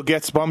it still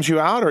bums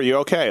you out, or are you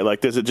okay? Like,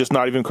 does it just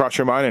not even cross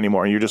your mind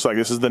anymore? You're just like,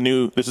 this is the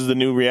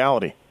new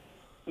reality.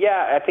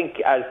 Yeah, I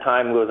think as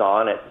time goes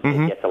on, it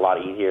gets a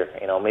lot easier.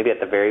 Maybe at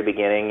the very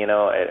beginning, it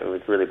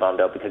was really bummed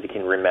out, because you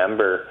can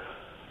remember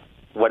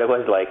what it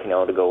was like,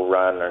 to go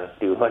run or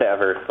do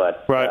whatever.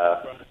 But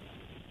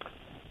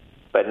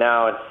but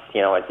now it's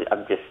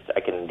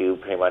I can do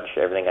pretty much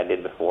everything I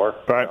did before.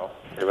 Right.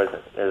 There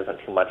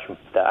isn't too much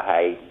that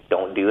I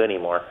don't do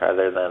anymore,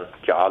 other than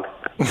jog.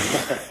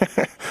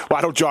 Well,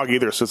 I don't jog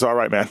either, so it's all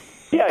right, man.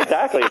 Yeah,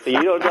 exactly. So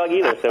you don't jog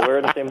either, so we're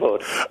in the same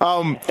boat.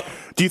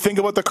 Do you think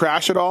about the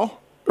crash at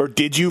all? Or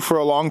did you, for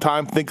a long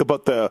time, think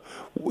about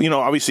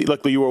obviously,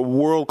 luckily you were a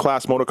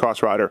world-class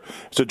motocross rider,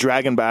 so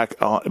dragging back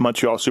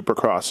Montreal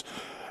Supercross,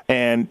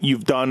 and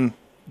you've done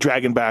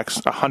dragging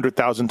backs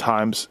 100,000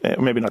 times,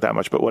 maybe not that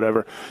much, but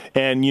whatever.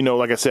 And,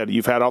 like I said,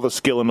 you've had all the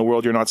skill in the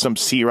world. You're not some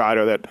C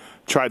rider that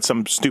tried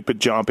some stupid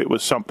jump. It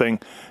was something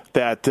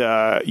that,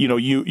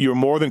 you're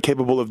more than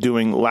capable of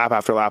doing lap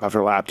after lap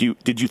after lap.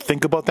 Did you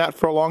think about that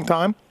for a long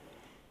time?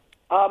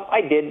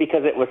 I did,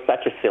 because it was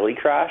such a silly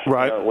crash.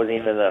 Right. It wasn't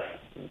even a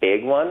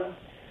big one.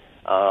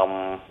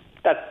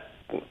 That's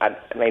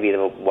maybe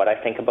what I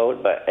think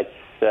about, but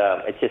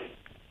it's just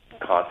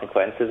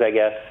consequences, I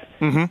guess.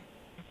 Mm-hmm.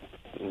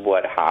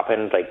 What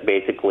happened, like,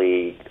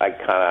 basically,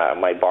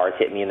 my bars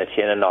hit me in the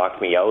chin and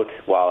knocked me out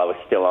while I was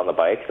still on the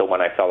bike. So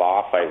when I fell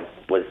off, I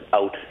was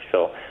out.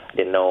 So I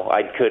didn't know,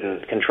 I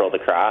couldn't control the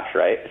crash,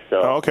 right? So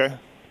okay.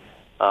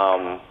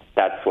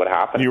 That's what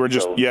happened. You were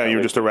just you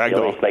were just a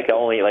ragdoll. Like,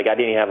 only, like, I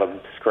didn't even have a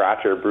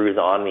scratch or a bruise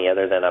on me,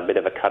 other than a bit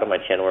of a cut on my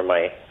chin where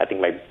I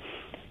think my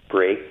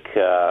brake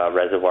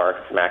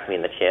reservoir smacked me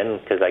in the chin,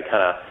 because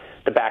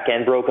the back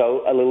end broke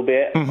out a little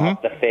bit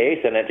off the face,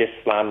 and it just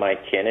slammed my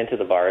chin into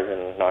the bars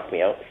and knocked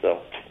me out.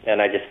 So,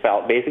 and I just fell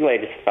off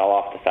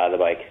the side of the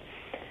bike.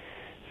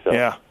 So,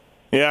 yeah,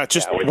 it's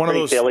just it was one of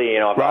those silly.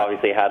 I've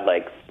obviously had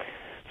like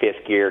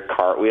fifth gear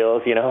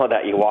cartwheels,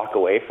 that you walk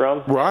away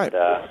from. Right.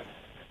 And,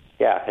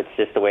 it's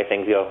just the way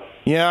things go.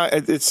 Yeah,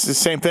 it's the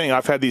same thing.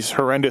 I've had these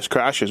horrendous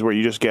crashes where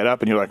you just get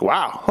up and you're like,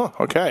 wow,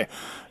 okay.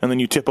 And then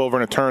you tip over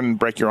in a turn and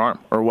break your arm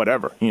or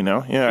whatever,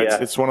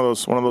 It's one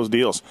of those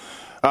deals.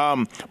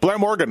 Blair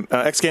Morgan,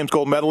 X Games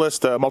gold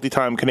medalist,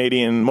 multi-time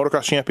Canadian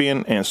motocross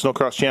champion and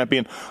Sno-Cross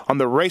champion on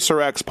the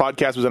Racer X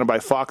podcast presented by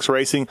Fox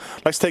Racing.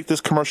 Let's take this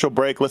commercial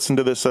break. Listen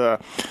to this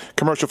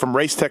commercial from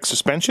Racetech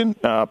Suspension.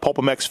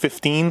 PulpMX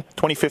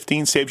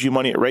 2015 saves you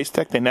money at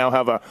Racetech. They now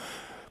have a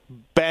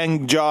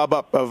bang job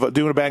up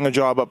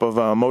of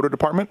motor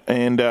department,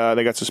 and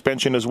they got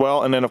suspension as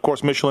well. And then, of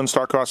course, Michelin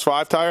Sno-Cross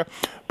 5 tire,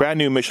 brand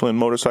new Michelin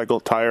motorcycle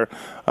tire,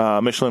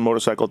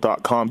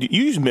 MichelinMotorcycle.com. You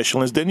used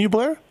Michelin's, didn't you,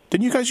 Blair?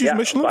 Didn't you guys use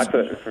Michelin's?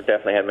 Yeah, I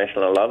definitely had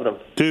Michelin. I loved them.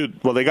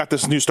 Dude, well, they got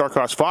this new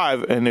Sno-Cross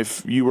 5, and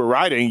if you were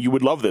riding, you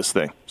would love this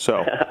thing.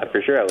 So,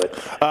 for sure I would.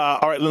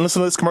 All right,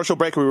 listen to this commercial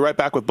break. We'll be right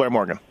back with Blair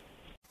Morgan.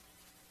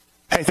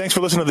 Hey, thanks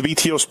for listening to the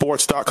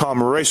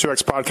VTOsports.com Racer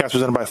X podcast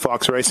presented by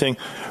Fox Racing.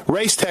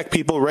 Racetech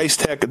people,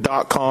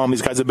 racetech.com.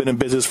 These guys have been in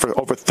business for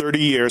over 30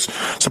 years,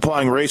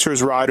 supplying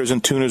racers, riders,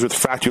 and tuners with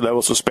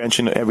factory-level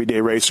suspension to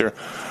everyday racer.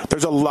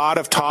 There's a lot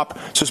of top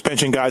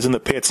suspension guys in the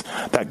pits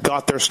that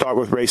got their start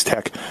with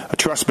Racetech.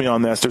 Trust me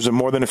on this. There's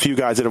more than a few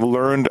guys that have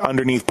learned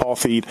underneath Paul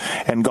Feed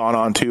and gone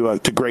on to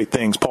great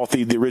things. Paul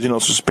Feed, the original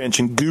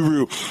suspension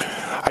guru.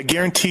 I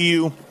guarantee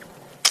you,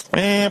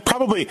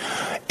 probably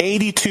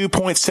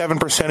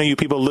 82.7% of you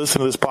people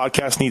listening to this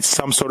podcast need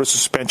some sort of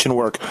suspension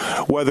work,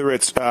 whether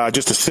it's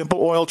just a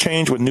simple oil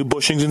change with new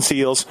bushings and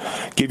seals,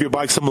 give your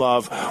bike some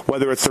love,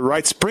 whether it's the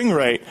right spring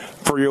rate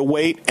for your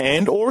weight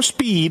and or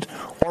speed,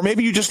 or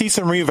maybe you just need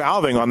some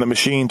revalving on the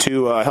machine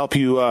to help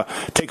you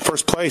take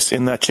first place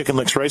in that Chicken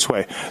Licks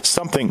Raceway.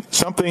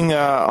 Something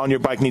on your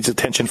bike needs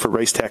attention for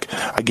Racetech.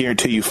 I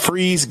guarantee you.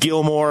 Freeze,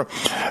 Gilmore,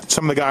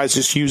 some of the guys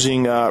just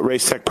using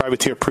Racetech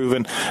Privateer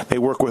Proven. They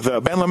work with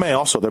Ben LeMay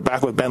also. They're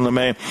back with Ben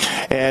LeMay.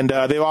 And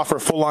they offer a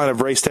full line of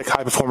Racetech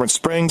high-performance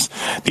springs.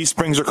 These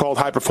springs are called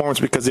high-performance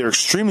because they're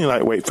extremely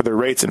lightweight for their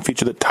rates and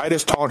feature the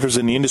tightest tolerances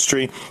in the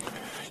industry.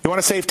 You want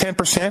to save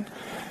 10%?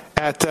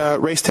 At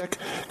Racetech,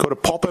 go to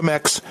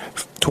PulpMX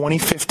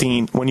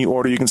 2015. When you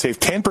order, you can save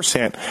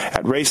 10%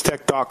 at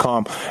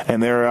racetech.com.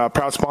 And they're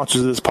proud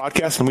sponsors of this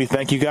podcast, and we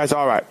thank you guys.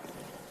 All right,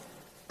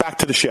 back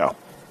to the show.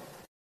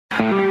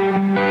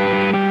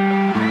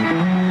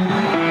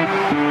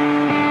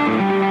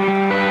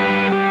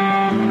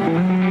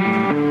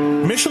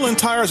 Michelin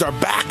tires are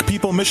back,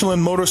 people.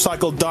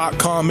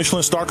 MichelinMotorcycle.com.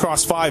 Michelin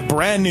Sno-Cross 5,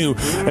 brand new,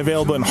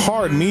 available in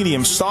hard,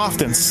 medium,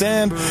 soft, and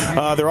sand.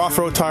 Their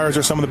off-road tires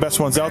are some of the best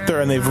ones out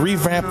there, and they've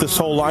revamped this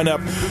whole lineup.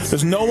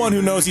 There's no one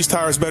who knows these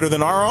tires better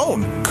than our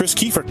own, Chris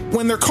Kiefer.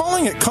 When they're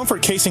calling it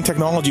comfort casing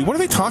technology, what are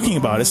they talking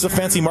about? Is this a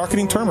fancy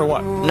marketing term or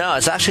what? No,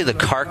 it's actually the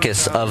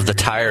carcass of the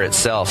tire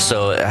itself.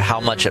 So how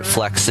much it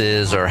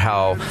flexes or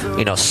how,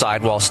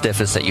 sidewall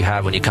stiffness that you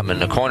have when you come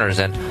into corners.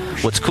 And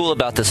what's cool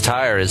about this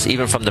tire is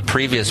even from the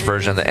previous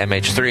version of the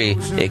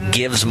MH3, it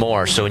gives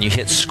more. So when you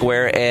hit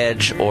square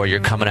edge or you're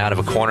coming out of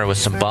a corner with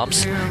some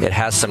bumps, it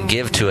has some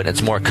give to it.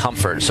 It's more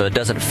comfort, so it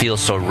doesn't feel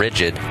so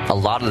rigid. A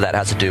lot of that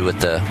has to do with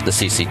the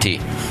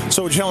CCT.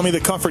 So you're telling me the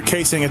comfort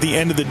casing at the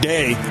end of the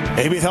day,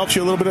 maybe it helps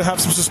you a little bit to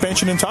have some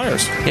suspension in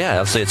tires. Yeah,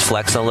 obviously it's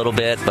flexing a little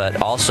bit,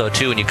 but also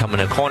too when you come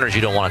into corners,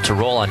 you don't want it to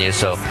roll on you.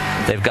 So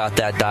they've got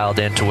that dialed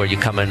in to where you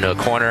come into a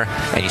corner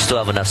and you still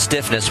have enough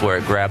stiffness where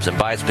it grabs and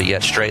bites, but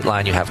yet straight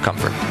line you have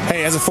comfort.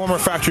 Hey, as a former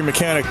factory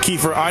mechanic,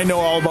 Kiefer, I know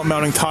all about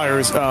mounting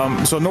tires,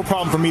 so no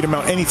problem for me to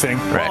mount anything.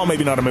 Right. Well,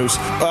 maybe not a moose.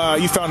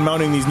 You found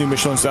mounting these new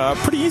Michelins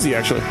pretty easy,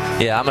 actually.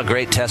 Yeah, I'm a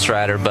great test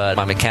rider, but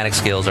my mechanic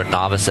skills are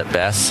novice at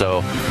best,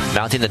 so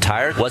mounting the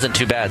tire wasn't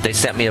too bad. They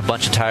sent me a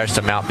bunch of tires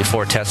to mount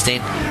before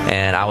testing,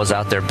 and I was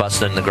out there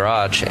busting in the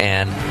garage,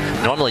 and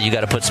normally you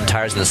got to put some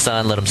tires in the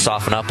sun, let them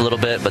soften up a little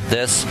bit, but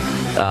this,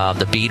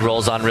 the bead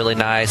rolls on really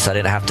nice. I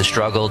didn't have to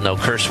struggle. No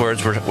curse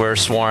words were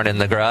sworn in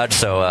the garage,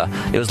 so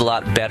it was a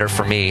lot better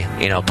for me,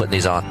 putting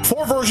these on.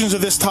 4 versions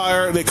of this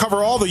tire. They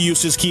cover all the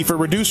uses, Kiefer: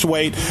 reduced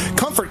weight,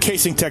 comfort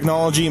casing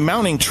technology,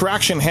 mounting,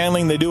 traction,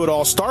 handling. They do it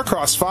all.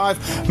 Sno-Cross 5,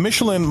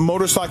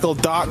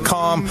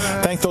 MichelinMotorcycle.com.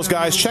 Thank those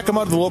guys. Check them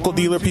out at the local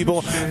dealer,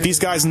 people. These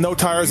guys know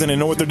tires and they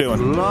know what they're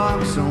doing.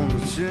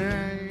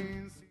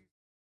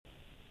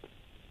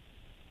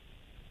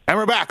 And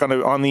we're back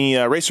on the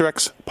Racer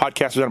X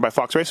podcast presented by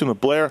Fox Racing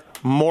with Blair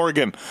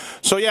Morgan.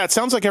 So, yeah, it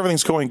sounds like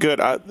everything's going good.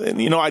 I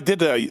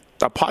did a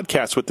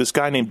podcast with this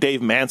guy named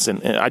Dave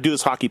Manson. And I do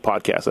this hockey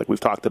podcast like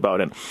we've talked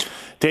about. And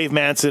Dave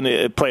Manson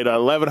played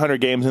 1,100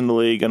 games in the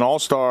league, an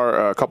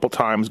all-star a couple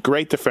times,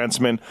 great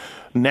defenseman,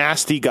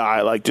 nasty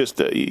guy, like just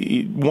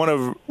one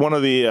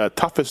of the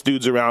toughest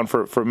dudes around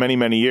for many,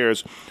 many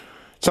years.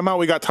 Somehow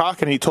we got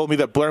talking, and he told me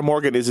that Blair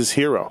Morgan is his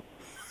hero.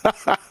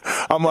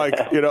 I'm like,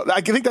 I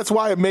think that's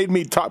why it made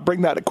me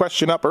bring that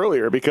question up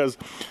earlier, because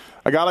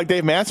a guy like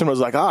Dave Manson was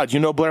like, do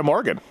you know Blair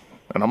Morgan?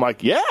 And I'm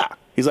like, yeah.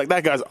 He's like,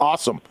 that guy's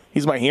awesome.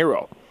 He's my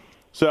hero.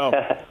 So,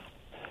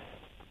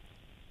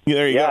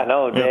 there you go. Yeah,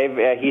 no,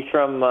 Dave, he's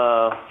from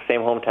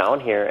same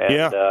hometown here.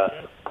 And,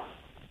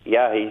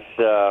 yeah, he's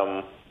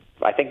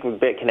I think a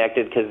bit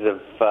connected because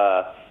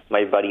of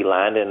my buddy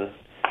Landon.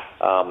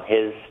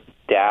 His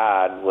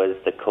dad was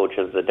the coach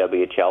of the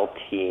WHL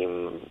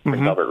team,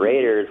 Prince Albert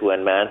Raiders,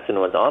 when Manson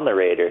was on the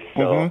Raiders.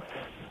 So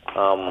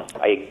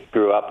I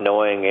grew up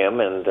knowing him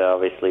and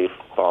obviously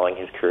following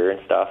his career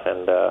and stuff.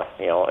 And,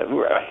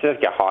 it's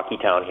just a hockey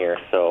town here,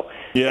 so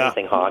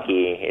anything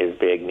hockey is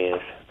big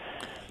news.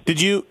 Did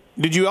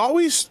you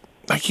always,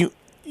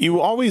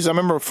 you always, I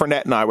remember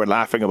Fournette and I were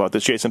laughing about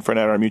this, Jason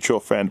Fournette, our mutual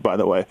friend, by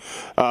the way.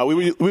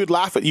 We would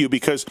laugh at you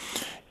because,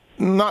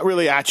 not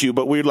really at you,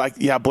 but we would like,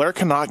 Blair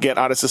cannot get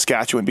out of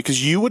Saskatchewan,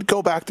 because you would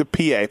go back to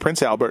PA,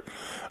 Prince Albert,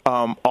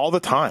 all the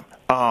time.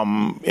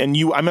 And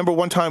I remember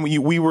one time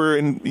we were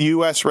in the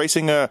U.S.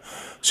 racing a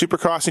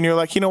Supercross, and you're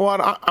like, you know what,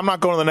 I'm not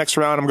going to the next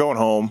round, I'm going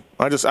home.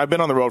 I've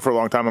been on the road for a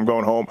long time, I'm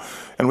going home.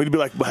 And we'd be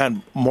like,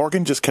 man,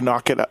 Morgan just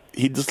cannot get up.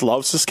 He just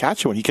loves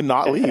Saskatchewan. He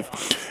cannot leave.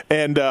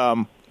 And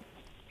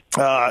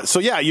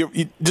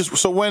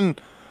so when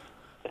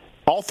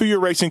all through your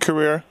racing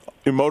career,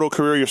 your moto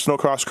career, your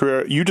snowcross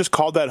career, you just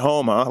called that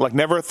home, huh? Like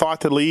never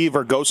thought to leave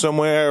or go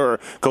somewhere or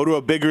go to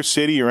a bigger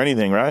city or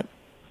anything, right?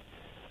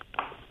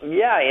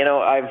 Yeah,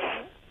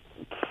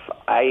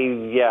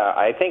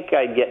 I think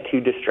I'd get too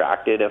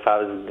distracted if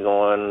I was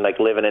going, like,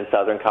 living in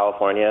Southern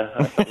California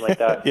or something like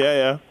that.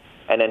 Yeah.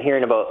 And then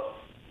hearing about,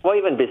 well,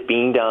 even just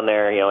being down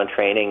there, and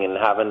training and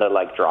having to,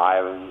 like,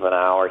 drive an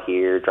hour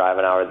here, drive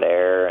an hour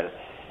there,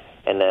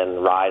 and then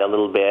ride a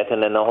little bit,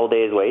 and then the whole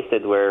day is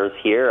wasted. Whereas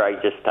here, I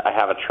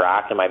have a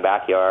track in my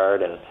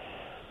backyard, and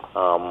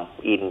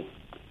eating.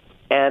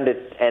 And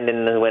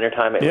in the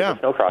wintertime, it was a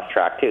snowcross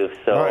track, too.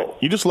 So right.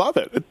 You just love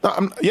it.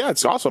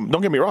 It's awesome.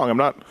 Don't get me wrong. I'm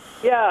not...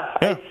 Yeah.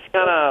 It's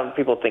kind of...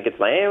 People think it's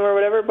lame or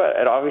whatever,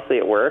 but obviously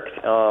it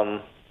worked. No,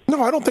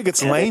 I don't think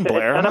it's lame,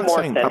 Blair. It's kind of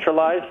more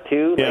centralized,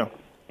 too. Yeah. Like,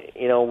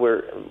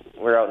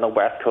 we're out in the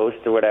West Coast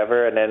or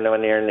whatever, and then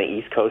when you're in the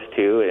East Coast,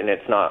 too, and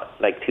it's not,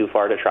 like, too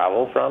far to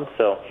travel from.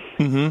 So,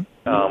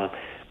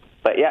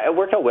 but, yeah, it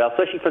worked out well,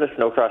 especially for the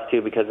snowcross,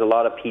 too, because a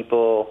lot of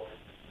people...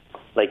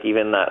 like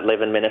even that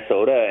live in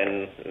Minnesota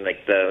and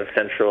like the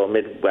central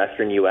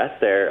Midwestern U.S.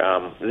 there,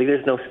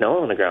 there's no snow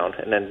on the ground,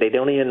 and then they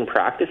don't even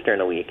practice during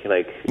the week.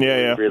 Like,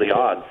 it's really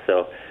odd.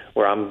 So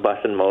where I'm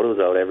busting motos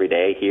out every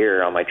day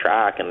here on my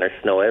track, and there's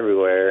snow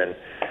everywhere, and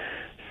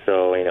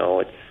so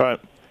it's right.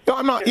 No,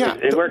 I'm not. Yeah,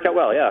 it worked out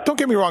well. Yeah. Don't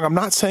get me wrong. I'm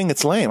not saying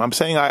it's lame. I'm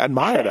saying I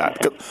admire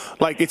that.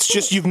 Like, it's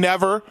just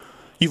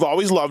you've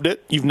always loved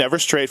it. You've never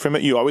strayed from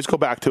it. You always go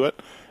back to it,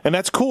 and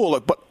that's cool.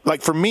 But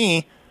like for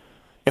me,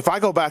 if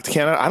I go back to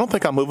Canada, I don't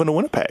think I'm moving to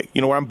Winnipeg,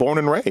 where I'm born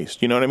and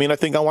raised. You know what I mean? I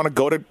think I want to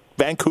go to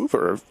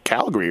Vancouver or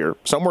Calgary or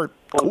somewhere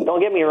cool. Well, don't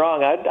get me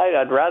wrong.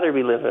 I'd rather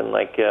be living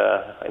like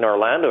in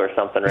Orlando or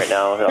something right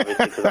now,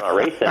 obviously, because I'm not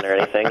racing or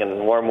anything, and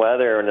warm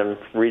weather and I'm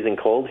freezing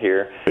cold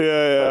here.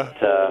 Yeah.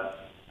 But,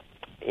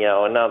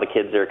 and now the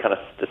kids are kind of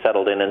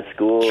settled in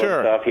school and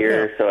stuff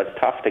here, so it's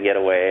tough to get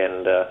away.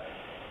 And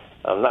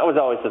that was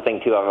always the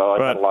thing, too. I've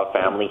always had a lot of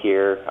family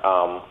here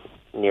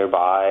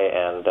nearby,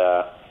 and...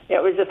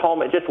 it was just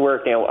home. It just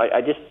worked.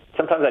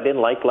 Sometimes I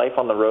didn't like life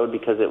on the road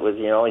because it was,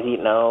 always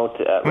eating out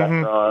at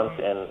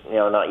restaurants and,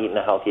 not eating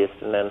the healthiest.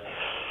 And then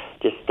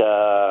just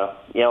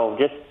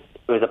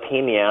it was a pain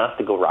in the ass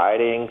to go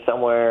riding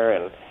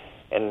somewhere.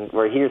 And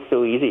we're here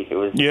so easy. It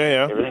was,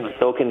 everything was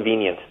so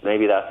convenient.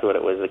 Maybe that's what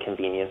it was, the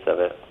convenience of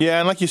it. Yeah.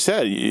 And like you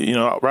said,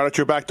 right at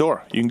your back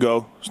door, you can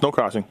go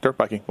snowcrossing, dirt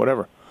biking,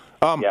 whatever.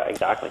 Yeah,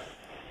 exactly.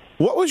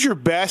 What was your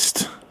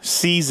best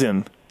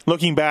season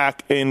looking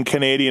back in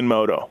Canadian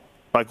moto?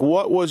 Like,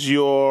 what was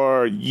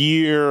your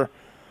year?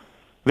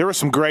 There were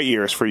some great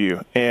years for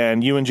you,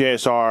 and you and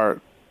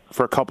JSR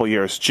for a couple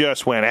years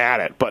just went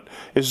at it. But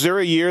is there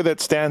a year that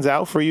stands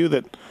out for you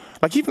that,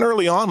 like even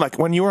early on, like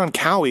when you were on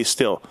Cowie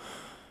still,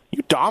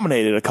 you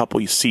dominated a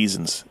couple of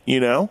seasons,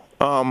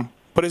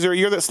 But is there a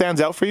year that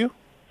stands out for you?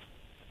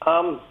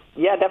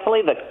 Yeah,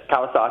 definitely the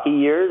Kawasaki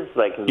years,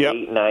 like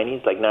late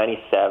 90s, like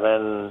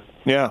 97.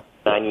 Yeah.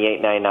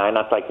 98, 99,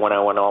 that's like when I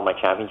won all my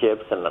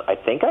championships, and I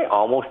think I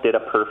almost did a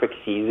perfect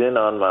season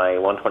on my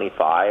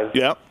 125.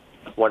 Yep.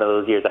 One of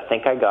those years, I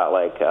think I got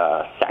like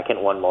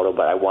second one moto,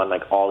 but I won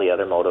like all the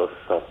other motos.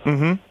 So,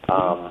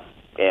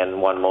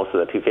 and won most of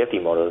the 250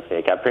 motos.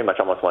 Like, I pretty much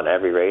almost won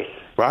every race.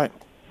 Right.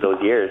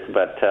 Those years,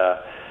 but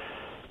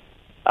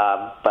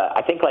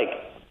I think like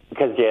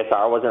because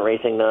JSR wasn't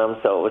racing them,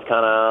 so it was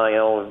kind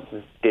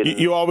of didn't.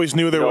 You always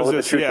knew there was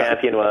this. Who the true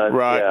champion was.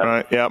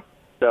 Right. Yep.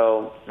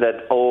 So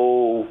that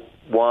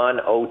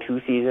 01,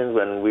 02 seasons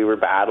when we were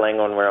battling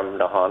when we were on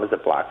the Hondas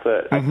at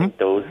Blackfoot, I think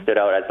those stood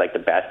out as like the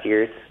best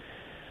years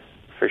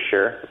for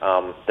sure.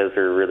 Those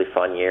were really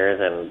fun years,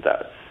 and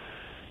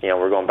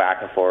we're going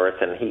back and forth,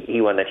 and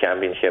he won the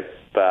championship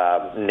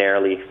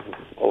narrowly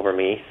over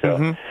me.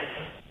 So,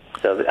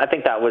 so I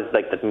think that was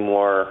like the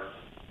more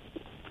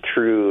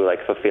true,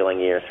 like fulfilling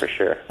years for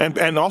sure.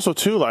 And also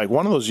too, like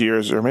one of those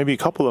years, or maybe a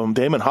couple of them,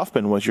 Damon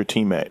Huffman was your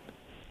teammate.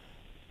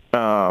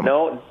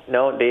 No,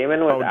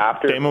 Damon was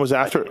after. Damon was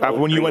after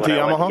when you went to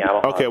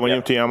Yamaha? Okay, when you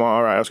went to Yamaha.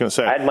 All right, I was going to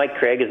say. I had Mike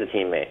Craig as a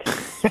teammate.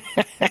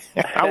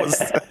 How was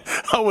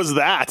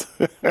that?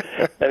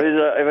 It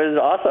was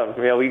awesome.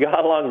 We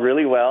got along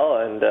really well,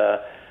 and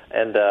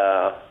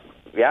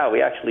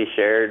we actually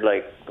shared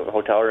like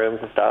hotel rooms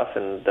and stuff.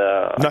 And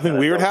nothing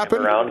weird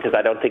happened around because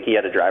I don't think he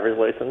had a driver's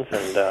license,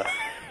 and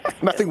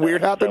nothing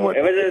weird happened. So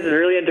it was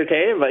really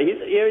entertaining, but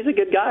he's a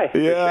good guy.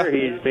 Yeah, for sure.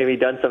 He's maybe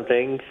done some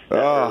things that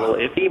are a little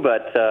iffy,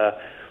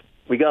 but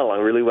we got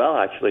along really well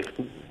actually.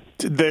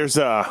 There's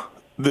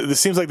this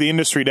seems like the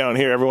industry down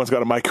here. Everyone's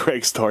got a Mike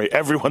Craig story.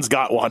 Everyone's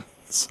got one.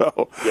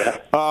 So yeah.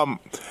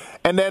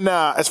 And then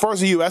as far as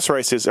the U.S.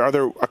 races, are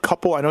there a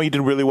couple? I know you did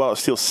really well at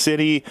Steel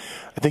City.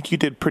 I think you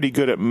did pretty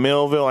good at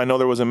Millville. I know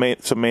there was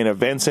some main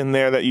events in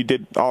there that you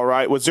did all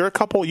right. Was there a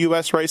couple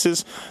U.S.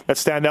 races that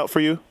stand out for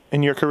you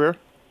in your career?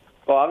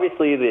 Well,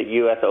 obviously the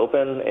U.S.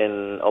 Open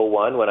in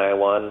 2001 when I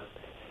won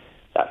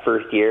that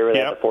first year with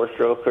the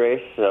four-stroke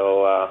race.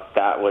 So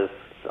that was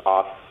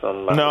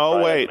awesome.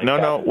 No, wait.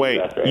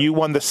 You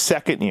won the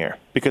second year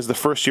because the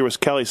first year was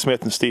Kelly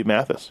Smith and Steve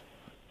Matthes.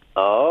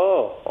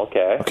 Oh,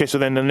 okay. Okay, so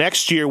then the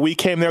next year we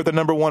came there with the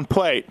number one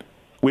plate.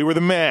 We were the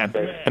man,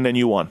 and then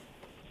you won.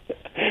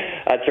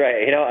 That's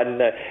right.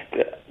 And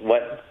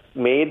what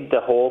made the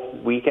whole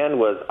weekend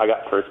was I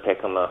got first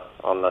pick on the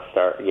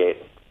start gate.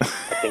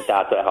 I think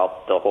that's what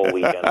helped the whole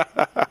weekend.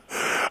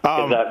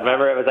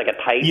 Remember, it was like a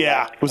tight.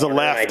 Yeah, it was a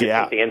left. I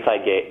just took the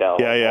inside gate down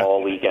the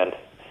whole weekend.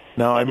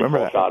 No, I remember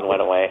that. Shot and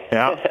went away.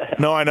 Yeah.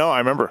 No, I know. I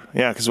remember.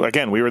 Yeah, because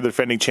again, we were the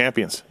defending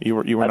champions. You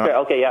were not. Right.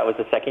 Okay, yeah, it was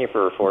the second year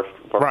for four.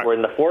 Right.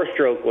 When the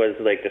four-stroke was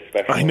like the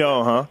special. I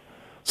know, huh?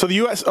 So the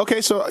U.S.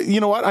 Okay, so you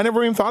know what? I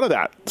never even thought of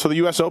that. So the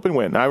U.S. Open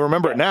win. I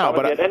remember it now,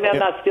 but and then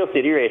that Steel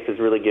City race was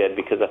really good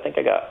because I think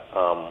I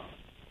got.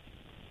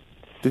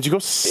 Did you go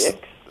 7-6,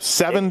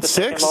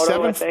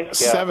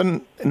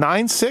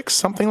 7-9-6,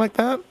 something like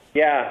that?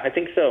 Yeah, I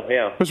think so.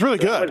 Yeah, it was really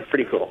good. That was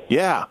pretty cool.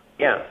 Yeah.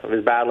 Yeah, I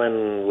was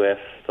battling with.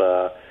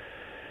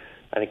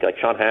 I think like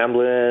Sean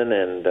Hamblin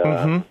and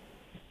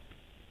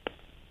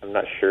I'm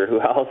not sure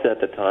who else at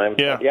the time.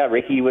 Yeah. But yeah,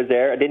 Ricky was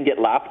there. I didn't get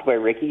lapped by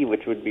Ricky,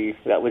 which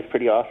that was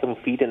pretty awesome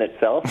feat in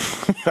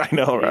itself. I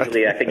know, right?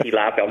 Usually, I think he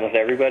lapped almost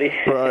everybody.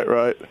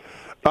 Right.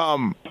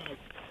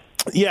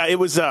 Yeah, it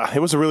was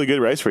a really good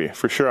race for you,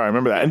 for sure. I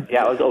remember that. And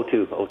yeah, it was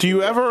 02. Do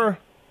you ever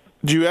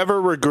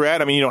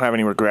regret? I mean, you don't have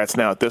any regrets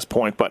now at this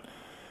point, but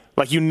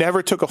like you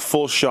never took a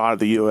full shot at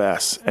the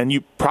U.S. and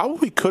you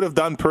probably could have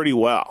done pretty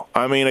well.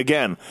 I mean,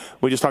 again,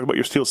 we just talked about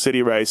your Steel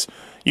City race.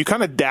 You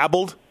kind of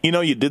dabbled.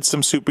 You did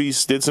some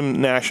Suppies, did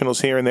some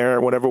nationals here and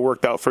there, whatever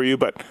worked out for you.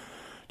 But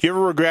do you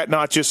ever regret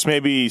not just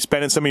maybe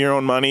spending some of your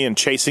own money and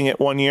chasing it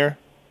one year?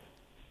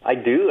 I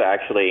do,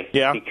 actually.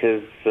 Yeah.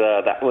 Because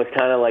that was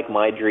kind of like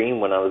my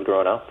dream when I was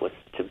growing up, was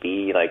to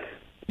be like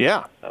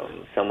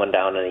someone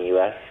down in the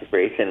U.S.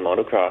 racing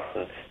motocross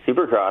and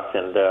supercross.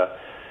 And, the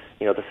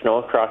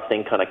Sno-Cross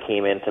thing kind of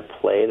came into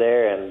play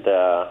there and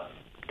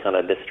kind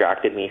of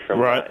distracted me from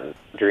that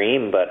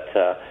dream. But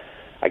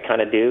I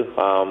kind of do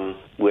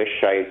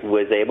wish I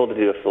was able to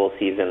do a full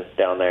season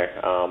down there.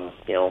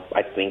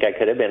 I think I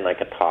could have been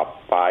like a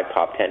top 5,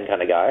 top 10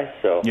 kind of guy.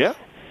 So yeah.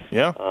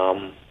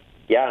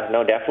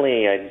 No,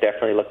 definitely. I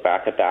definitely look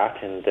back at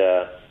that and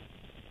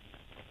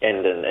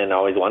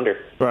always wonder.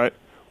 Right.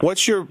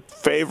 What's your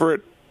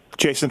favorite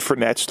Jason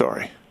Fournette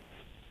story?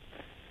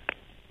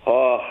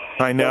 Oh,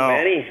 I know. So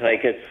many.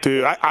 Like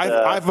dude.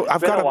 I've been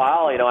got a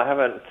while.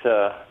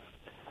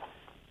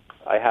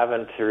 I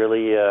haven't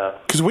really.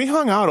 Because we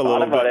hung out a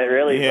little about bit. It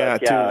really. Yeah,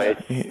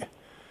 but, dude.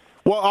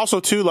 Well, also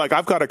too, like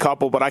I've got a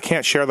couple, but I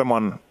can't share them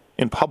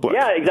in public.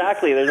 Yeah,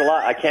 exactly. There's a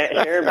lot I can't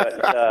share,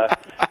 but.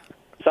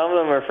 Some of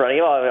them are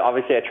funny. Well,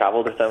 obviously, I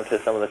traveled with them to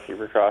some of the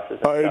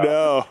supercrosses. I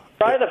know.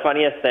 Probably the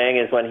funniest thing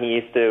is when we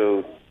used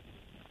to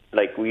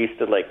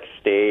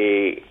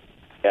stay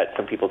at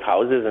some people's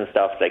houses and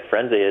stuff, like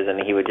friends of his,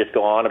 and he would just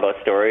go on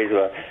about stories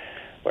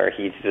where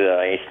he used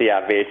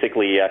to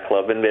basically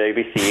clubbing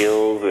baby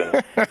seals,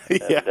 and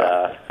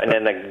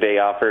then they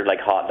offered like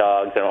hot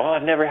dogs, and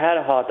I've never had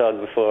a hot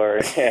dog before.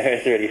 It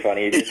was really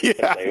funny.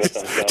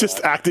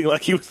 Just acting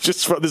like he was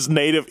just from this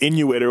native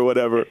Inuit or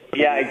whatever.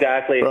 Yeah,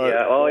 exactly. Right.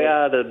 Yeah. Oh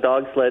yeah, the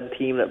dog sled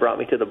team that brought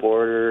me to the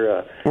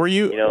border. Were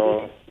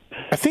you?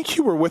 I think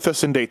you were with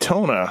us in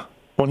Daytona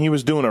when he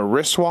was doing a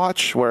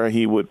wristwatch where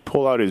he would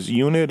pull out his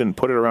unit and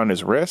put it around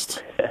his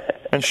wrist.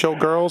 And show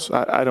girls?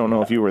 I don't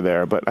know if you were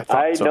there, but I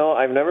thought so. No,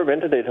 I've never been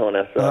to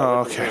Daytona. So oh,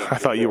 okay. I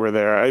thought you were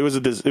there. It was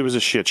a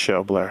shit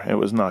show, Blair. It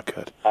was not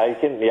good.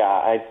 I've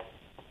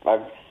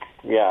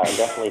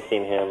definitely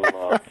seen him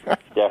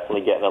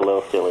definitely getting a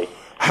little silly.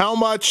 How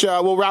much,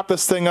 we'll wrap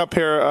this thing up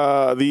here.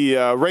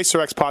 The Racer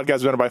X podcast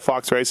is done by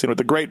Fox Racing with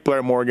the great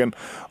Blair Morgan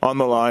on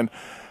the line.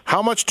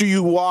 How much do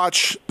you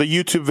watch the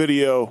YouTube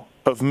video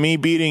of me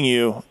beating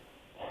you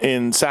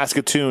in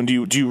Saskatoon?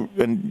 Do you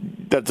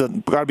and that's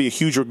got to be a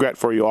huge regret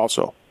for you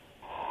also?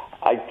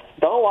 I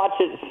don't watch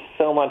it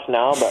so much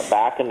now, but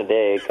back in the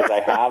day, because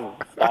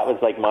that was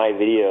like my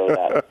video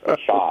that I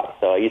shot.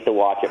 So I used to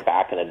watch it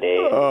back in the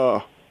day.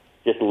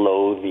 Just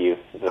loathe of you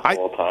the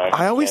whole time.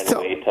 I always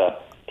tell wait to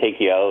take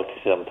you out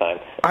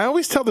sometimes. I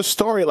always tell the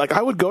story. Like,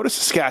 I would go to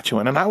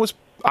Saskatchewan, and I was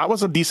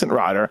a decent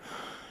rider,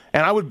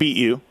 and I would beat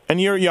you,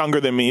 and you're younger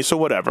than me, so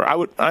whatever.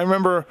 I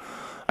remember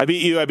I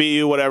beat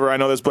you, whatever. I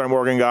know this Blair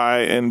Morgan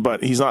guy,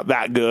 but he's not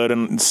that good,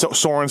 and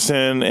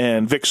Sorensen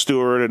and Vic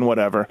Stewart and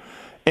whatever.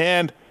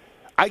 And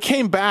I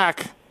came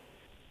back,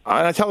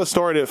 and I tell the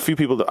story to a few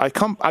people. I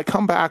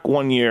come back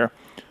one year,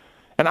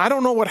 and I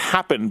don't know what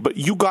happened, but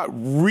you got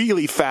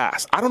really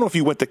fast. I don't know if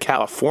you went to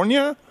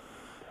California.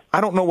 I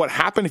don't know what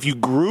happened, if you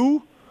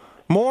grew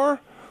more.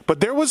 But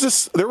there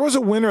was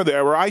a winter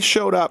there where I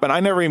showed up, and I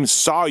never even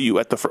saw you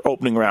at the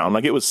opening round.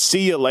 Like, it was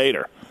see you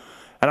later.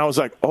 And I was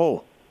like,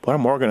 oh, Blair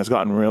Morgan has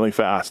gotten really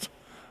fast.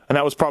 And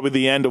that was probably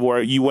the end of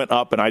where you went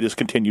up, and I just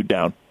continued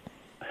down.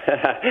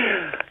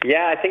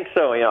 Yeah, I think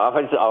so. I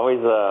was always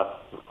a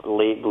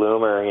late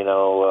bloomer,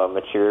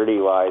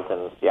 maturity-wise.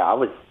 And, yeah, I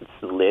was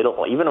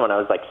little. Even when I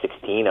was,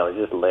 16, I was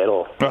just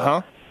little. So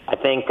Uh-huh. I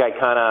think I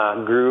kind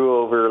of grew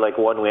over,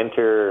 one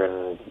winter,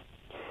 and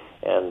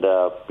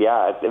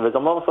it was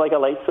almost like a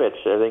light switch.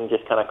 Everything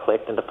just kind of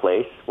clicked into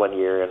place one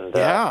year, and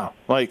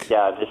it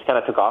just kind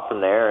of took off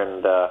from there.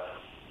 And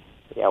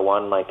I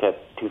won a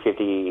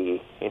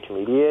 250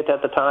 intermediate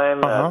at the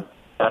time,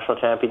 national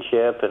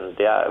championship, and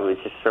it was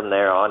just from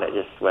there on it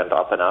just went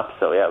up and up.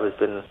 So it was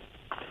been.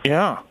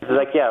 Yeah. It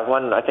was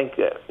one. I think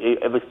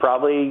it was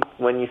probably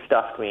when you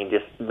stuffed me,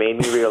 just made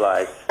me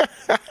realize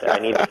that I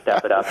need to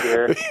step it up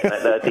here.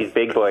 Let these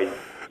big boys.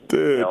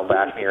 Dude.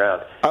 Bash me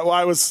around.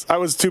 I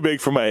was too big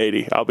for my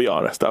 80. I'll be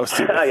honest. I was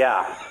too big.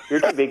 Yeah,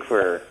 you're too big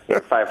for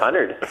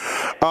 500.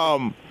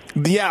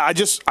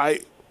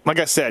 Like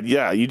I said,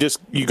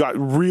 you got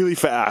really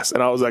fast,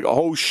 and I was like,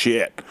 oh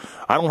shit,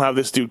 I don't have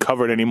this dude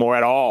covered anymore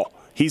at all.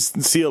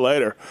 See you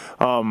later.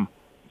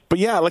 But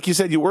yeah, like you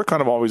said, you were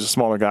kind of always a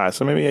smaller guy,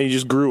 so maybe you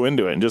just grew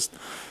into it and just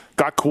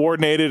got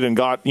coordinated and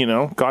got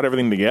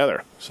everything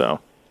together.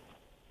 So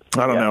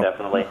I don't know.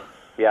 Definitely.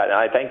 Yeah,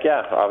 I think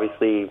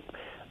obviously.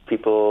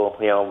 People,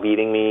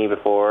 beating me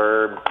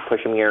before,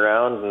 pushing me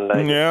around, and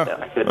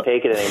I couldn't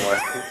take it anymore.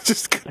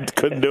 Just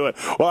couldn't do it.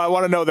 Well, I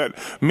want to know that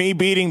me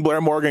beating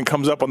Blair Morgan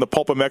comes up on the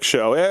Pulp MX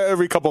show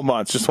every couple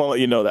months. Just want to let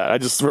you know that. I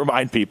just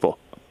remind people.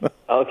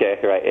 Okay,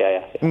 right,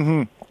 yeah.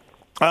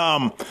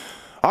 Mm-hmm.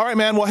 All right,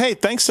 man. Well, hey,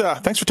 thanks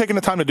for taking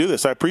the time to do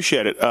this. I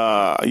appreciate it.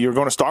 You're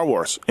going to Star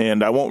Wars,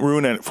 and I won't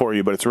ruin it for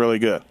you, but it's really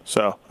good.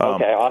 So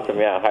okay, awesome.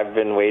 Yeah, I've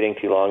been waiting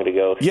too long to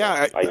go. So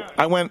yeah,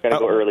 I went. Gotta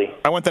go early.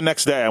 I went the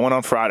next day. I went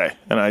on Friday,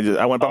 and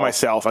I went by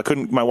myself. I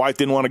couldn't. My wife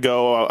didn't want to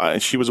go.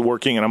 She was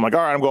working, and I'm like,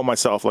 all right, I'm going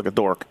myself like a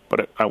dork.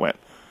 But I went.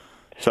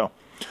 So.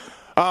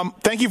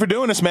 Thank you for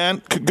doing this,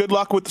 man. Good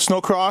luck with the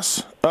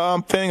Sno-Cross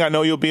thing. I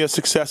know you'll be a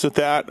success with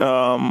that.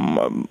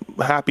 I'm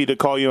happy to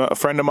call you a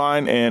friend of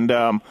mine,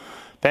 and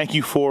thank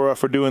you for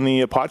doing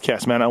the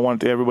podcast, man. I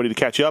wanted everybody to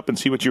catch up and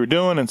see what you were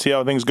doing and see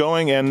how things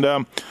going, and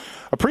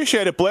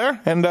appreciate it, Blair.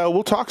 And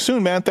we'll talk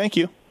soon, man. Thank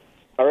you.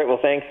 All right. Well,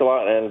 thanks a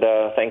lot, and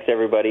thanks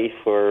everybody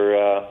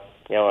for.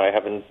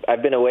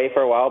 I've been away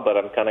for a while, but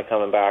I'm kind of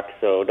coming back,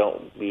 so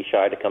don't be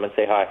shy to come and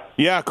say hi.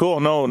 Yeah, cool.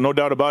 No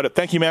doubt about it.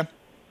 Thank you, man.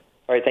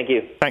 All right. Thank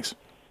you. Thanks.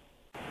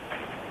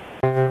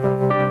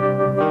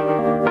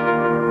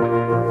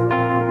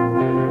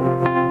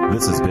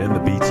 This has been the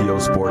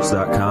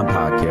BTOsports.com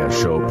podcast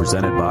show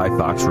presented by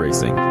Fox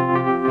Racing.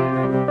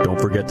 Don't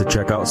forget to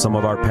check out some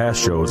of our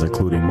past shows,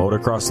 including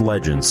motocross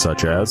legends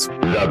such as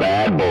The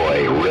Bad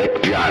Boy,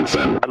 Rick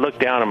Johnson. I looked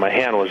down and my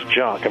hand was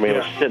junk. I mean, it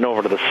was sitting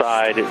over to the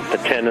side. The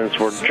tendons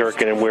were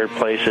jerking in weird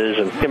places.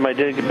 And my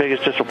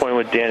biggest disappointment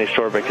with Danny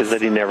Storbeck is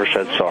that he never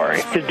said sorry.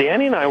 Because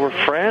Danny and I were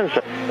friends,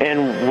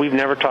 and we've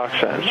never talked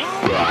since.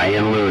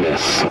 Brian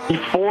Lunas.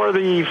 Before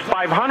the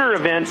 500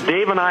 event,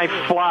 Dave and I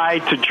fly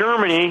to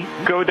Germany,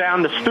 go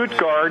down to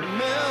Stuttgart.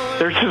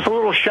 There's this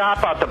little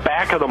shop out the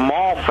back of the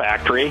mall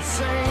factory.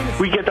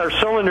 We get our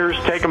cylinders,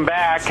 take them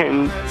back,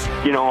 and,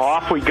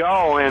 off we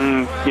go.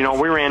 And,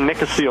 we ran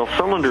Nicosil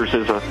cylinders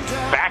as a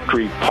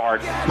factory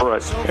part for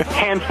a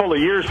handful of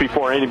years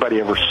before anybody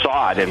ever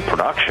saw it in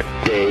production.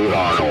 Dave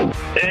Arnold.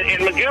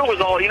 And McGill was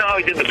all, how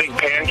he did the big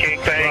pancake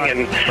thing,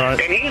 and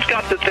he's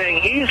got the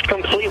thing, he's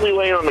completely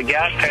laying on the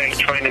gas tank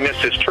trying to miss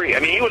his tree. I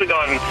mean, he would have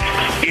gone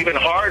even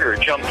harder,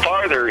 jumped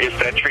farther if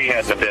that tree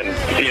hadn't been,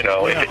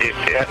 if it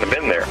hadn't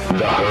been there.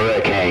 The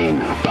Hurricane,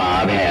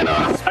 Bob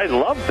Hanna. I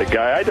love the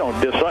guy. I don't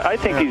dislike. I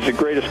think he's the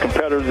greatest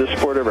competitor this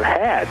sport ever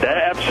had.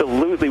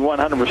 Absolutely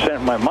 100%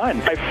 in my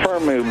mind. I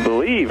firmly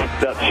believe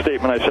that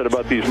statement I said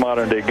about these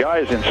modern-day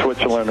guys in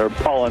Switzerland or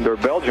Holland or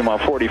Belgium on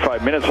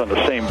 45 minutes on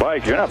the same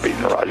bike. You're not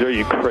beating Roger. Are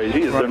you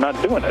crazy? They're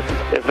not doing it.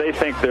 If they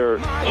think they're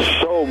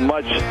so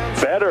much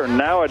better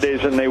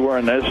nowadays than they were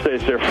in those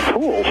days, they're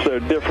fools. They're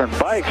different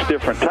bikes,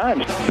 different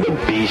times. The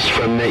Beast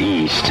from the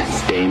East,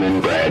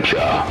 Damon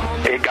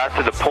Bradshaw. It got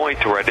to the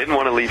point where I didn't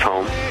want to leave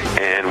home,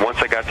 and once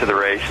I got to the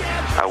race,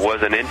 I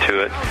wasn't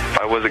into it. If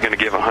I wasn't going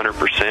to give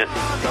 100%,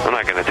 I'm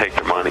not going to take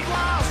their money.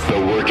 The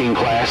working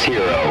class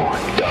hero,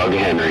 Doug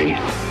Henry.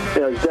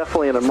 it was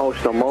definitely an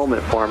emotional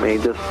moment for me,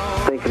 just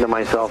thinking to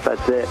myself,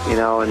 that's it, you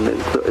know, and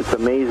it's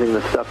amazing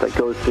the stuff that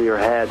goes through your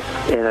head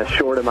in a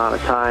short amount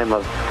of time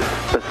of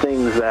the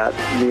things that,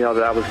 you know,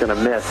 that I was going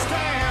to miss.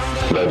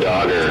 The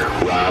Dogger,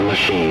 Ron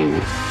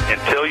Machine.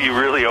 Until you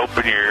really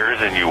open your ears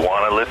and you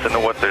want to listen to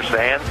what they're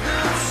saying,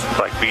 it's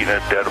like beating a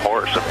dead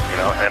horse, you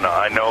know. And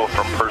I know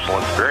from personal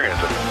experience,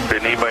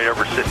 did anybody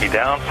ever sit me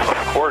down?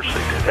 Of course they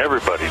did.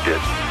 Everybody did.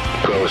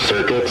 Pro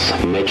Circuits,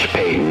 Mitch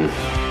Payton.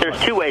 There's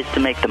two ways to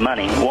make the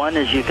money. One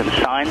is you can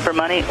sign for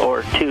money,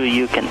 or two,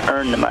 you can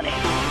earn the money.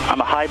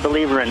 I'm a high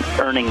believer in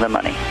earning the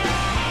money.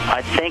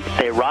 I think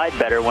they ride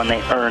better when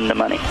they earn the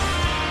money.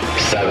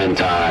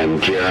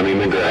 7-time Jeremy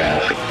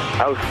McGrath.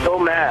 I was so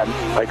mad,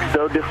 like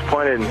so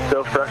disappointed and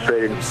so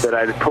frustrated that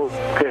I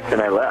picked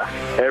and I left.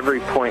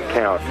 Every point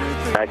counts.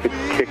 I could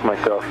kick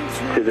myself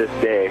to this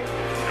day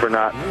for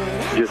not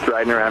just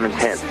riding around in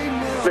tents.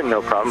 It's been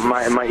no problem.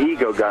 My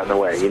ego got in the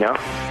way, you know?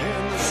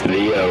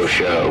 The O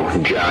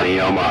Show, Johnny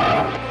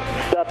O'Mara.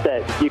 Stuff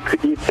that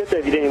you sit there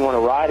if you didn't even want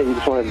to ride it, you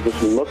just wanted to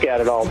just look at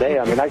it all day.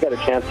 I mean, I got a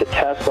chance to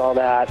test all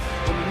that.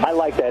 I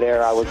like that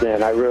era I was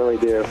in. I really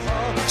do.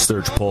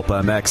 Search Pulp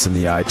MX in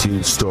the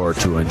iTunes store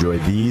to enjoy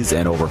these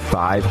and over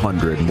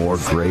 500 more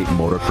great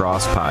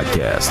motocross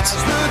podcasts.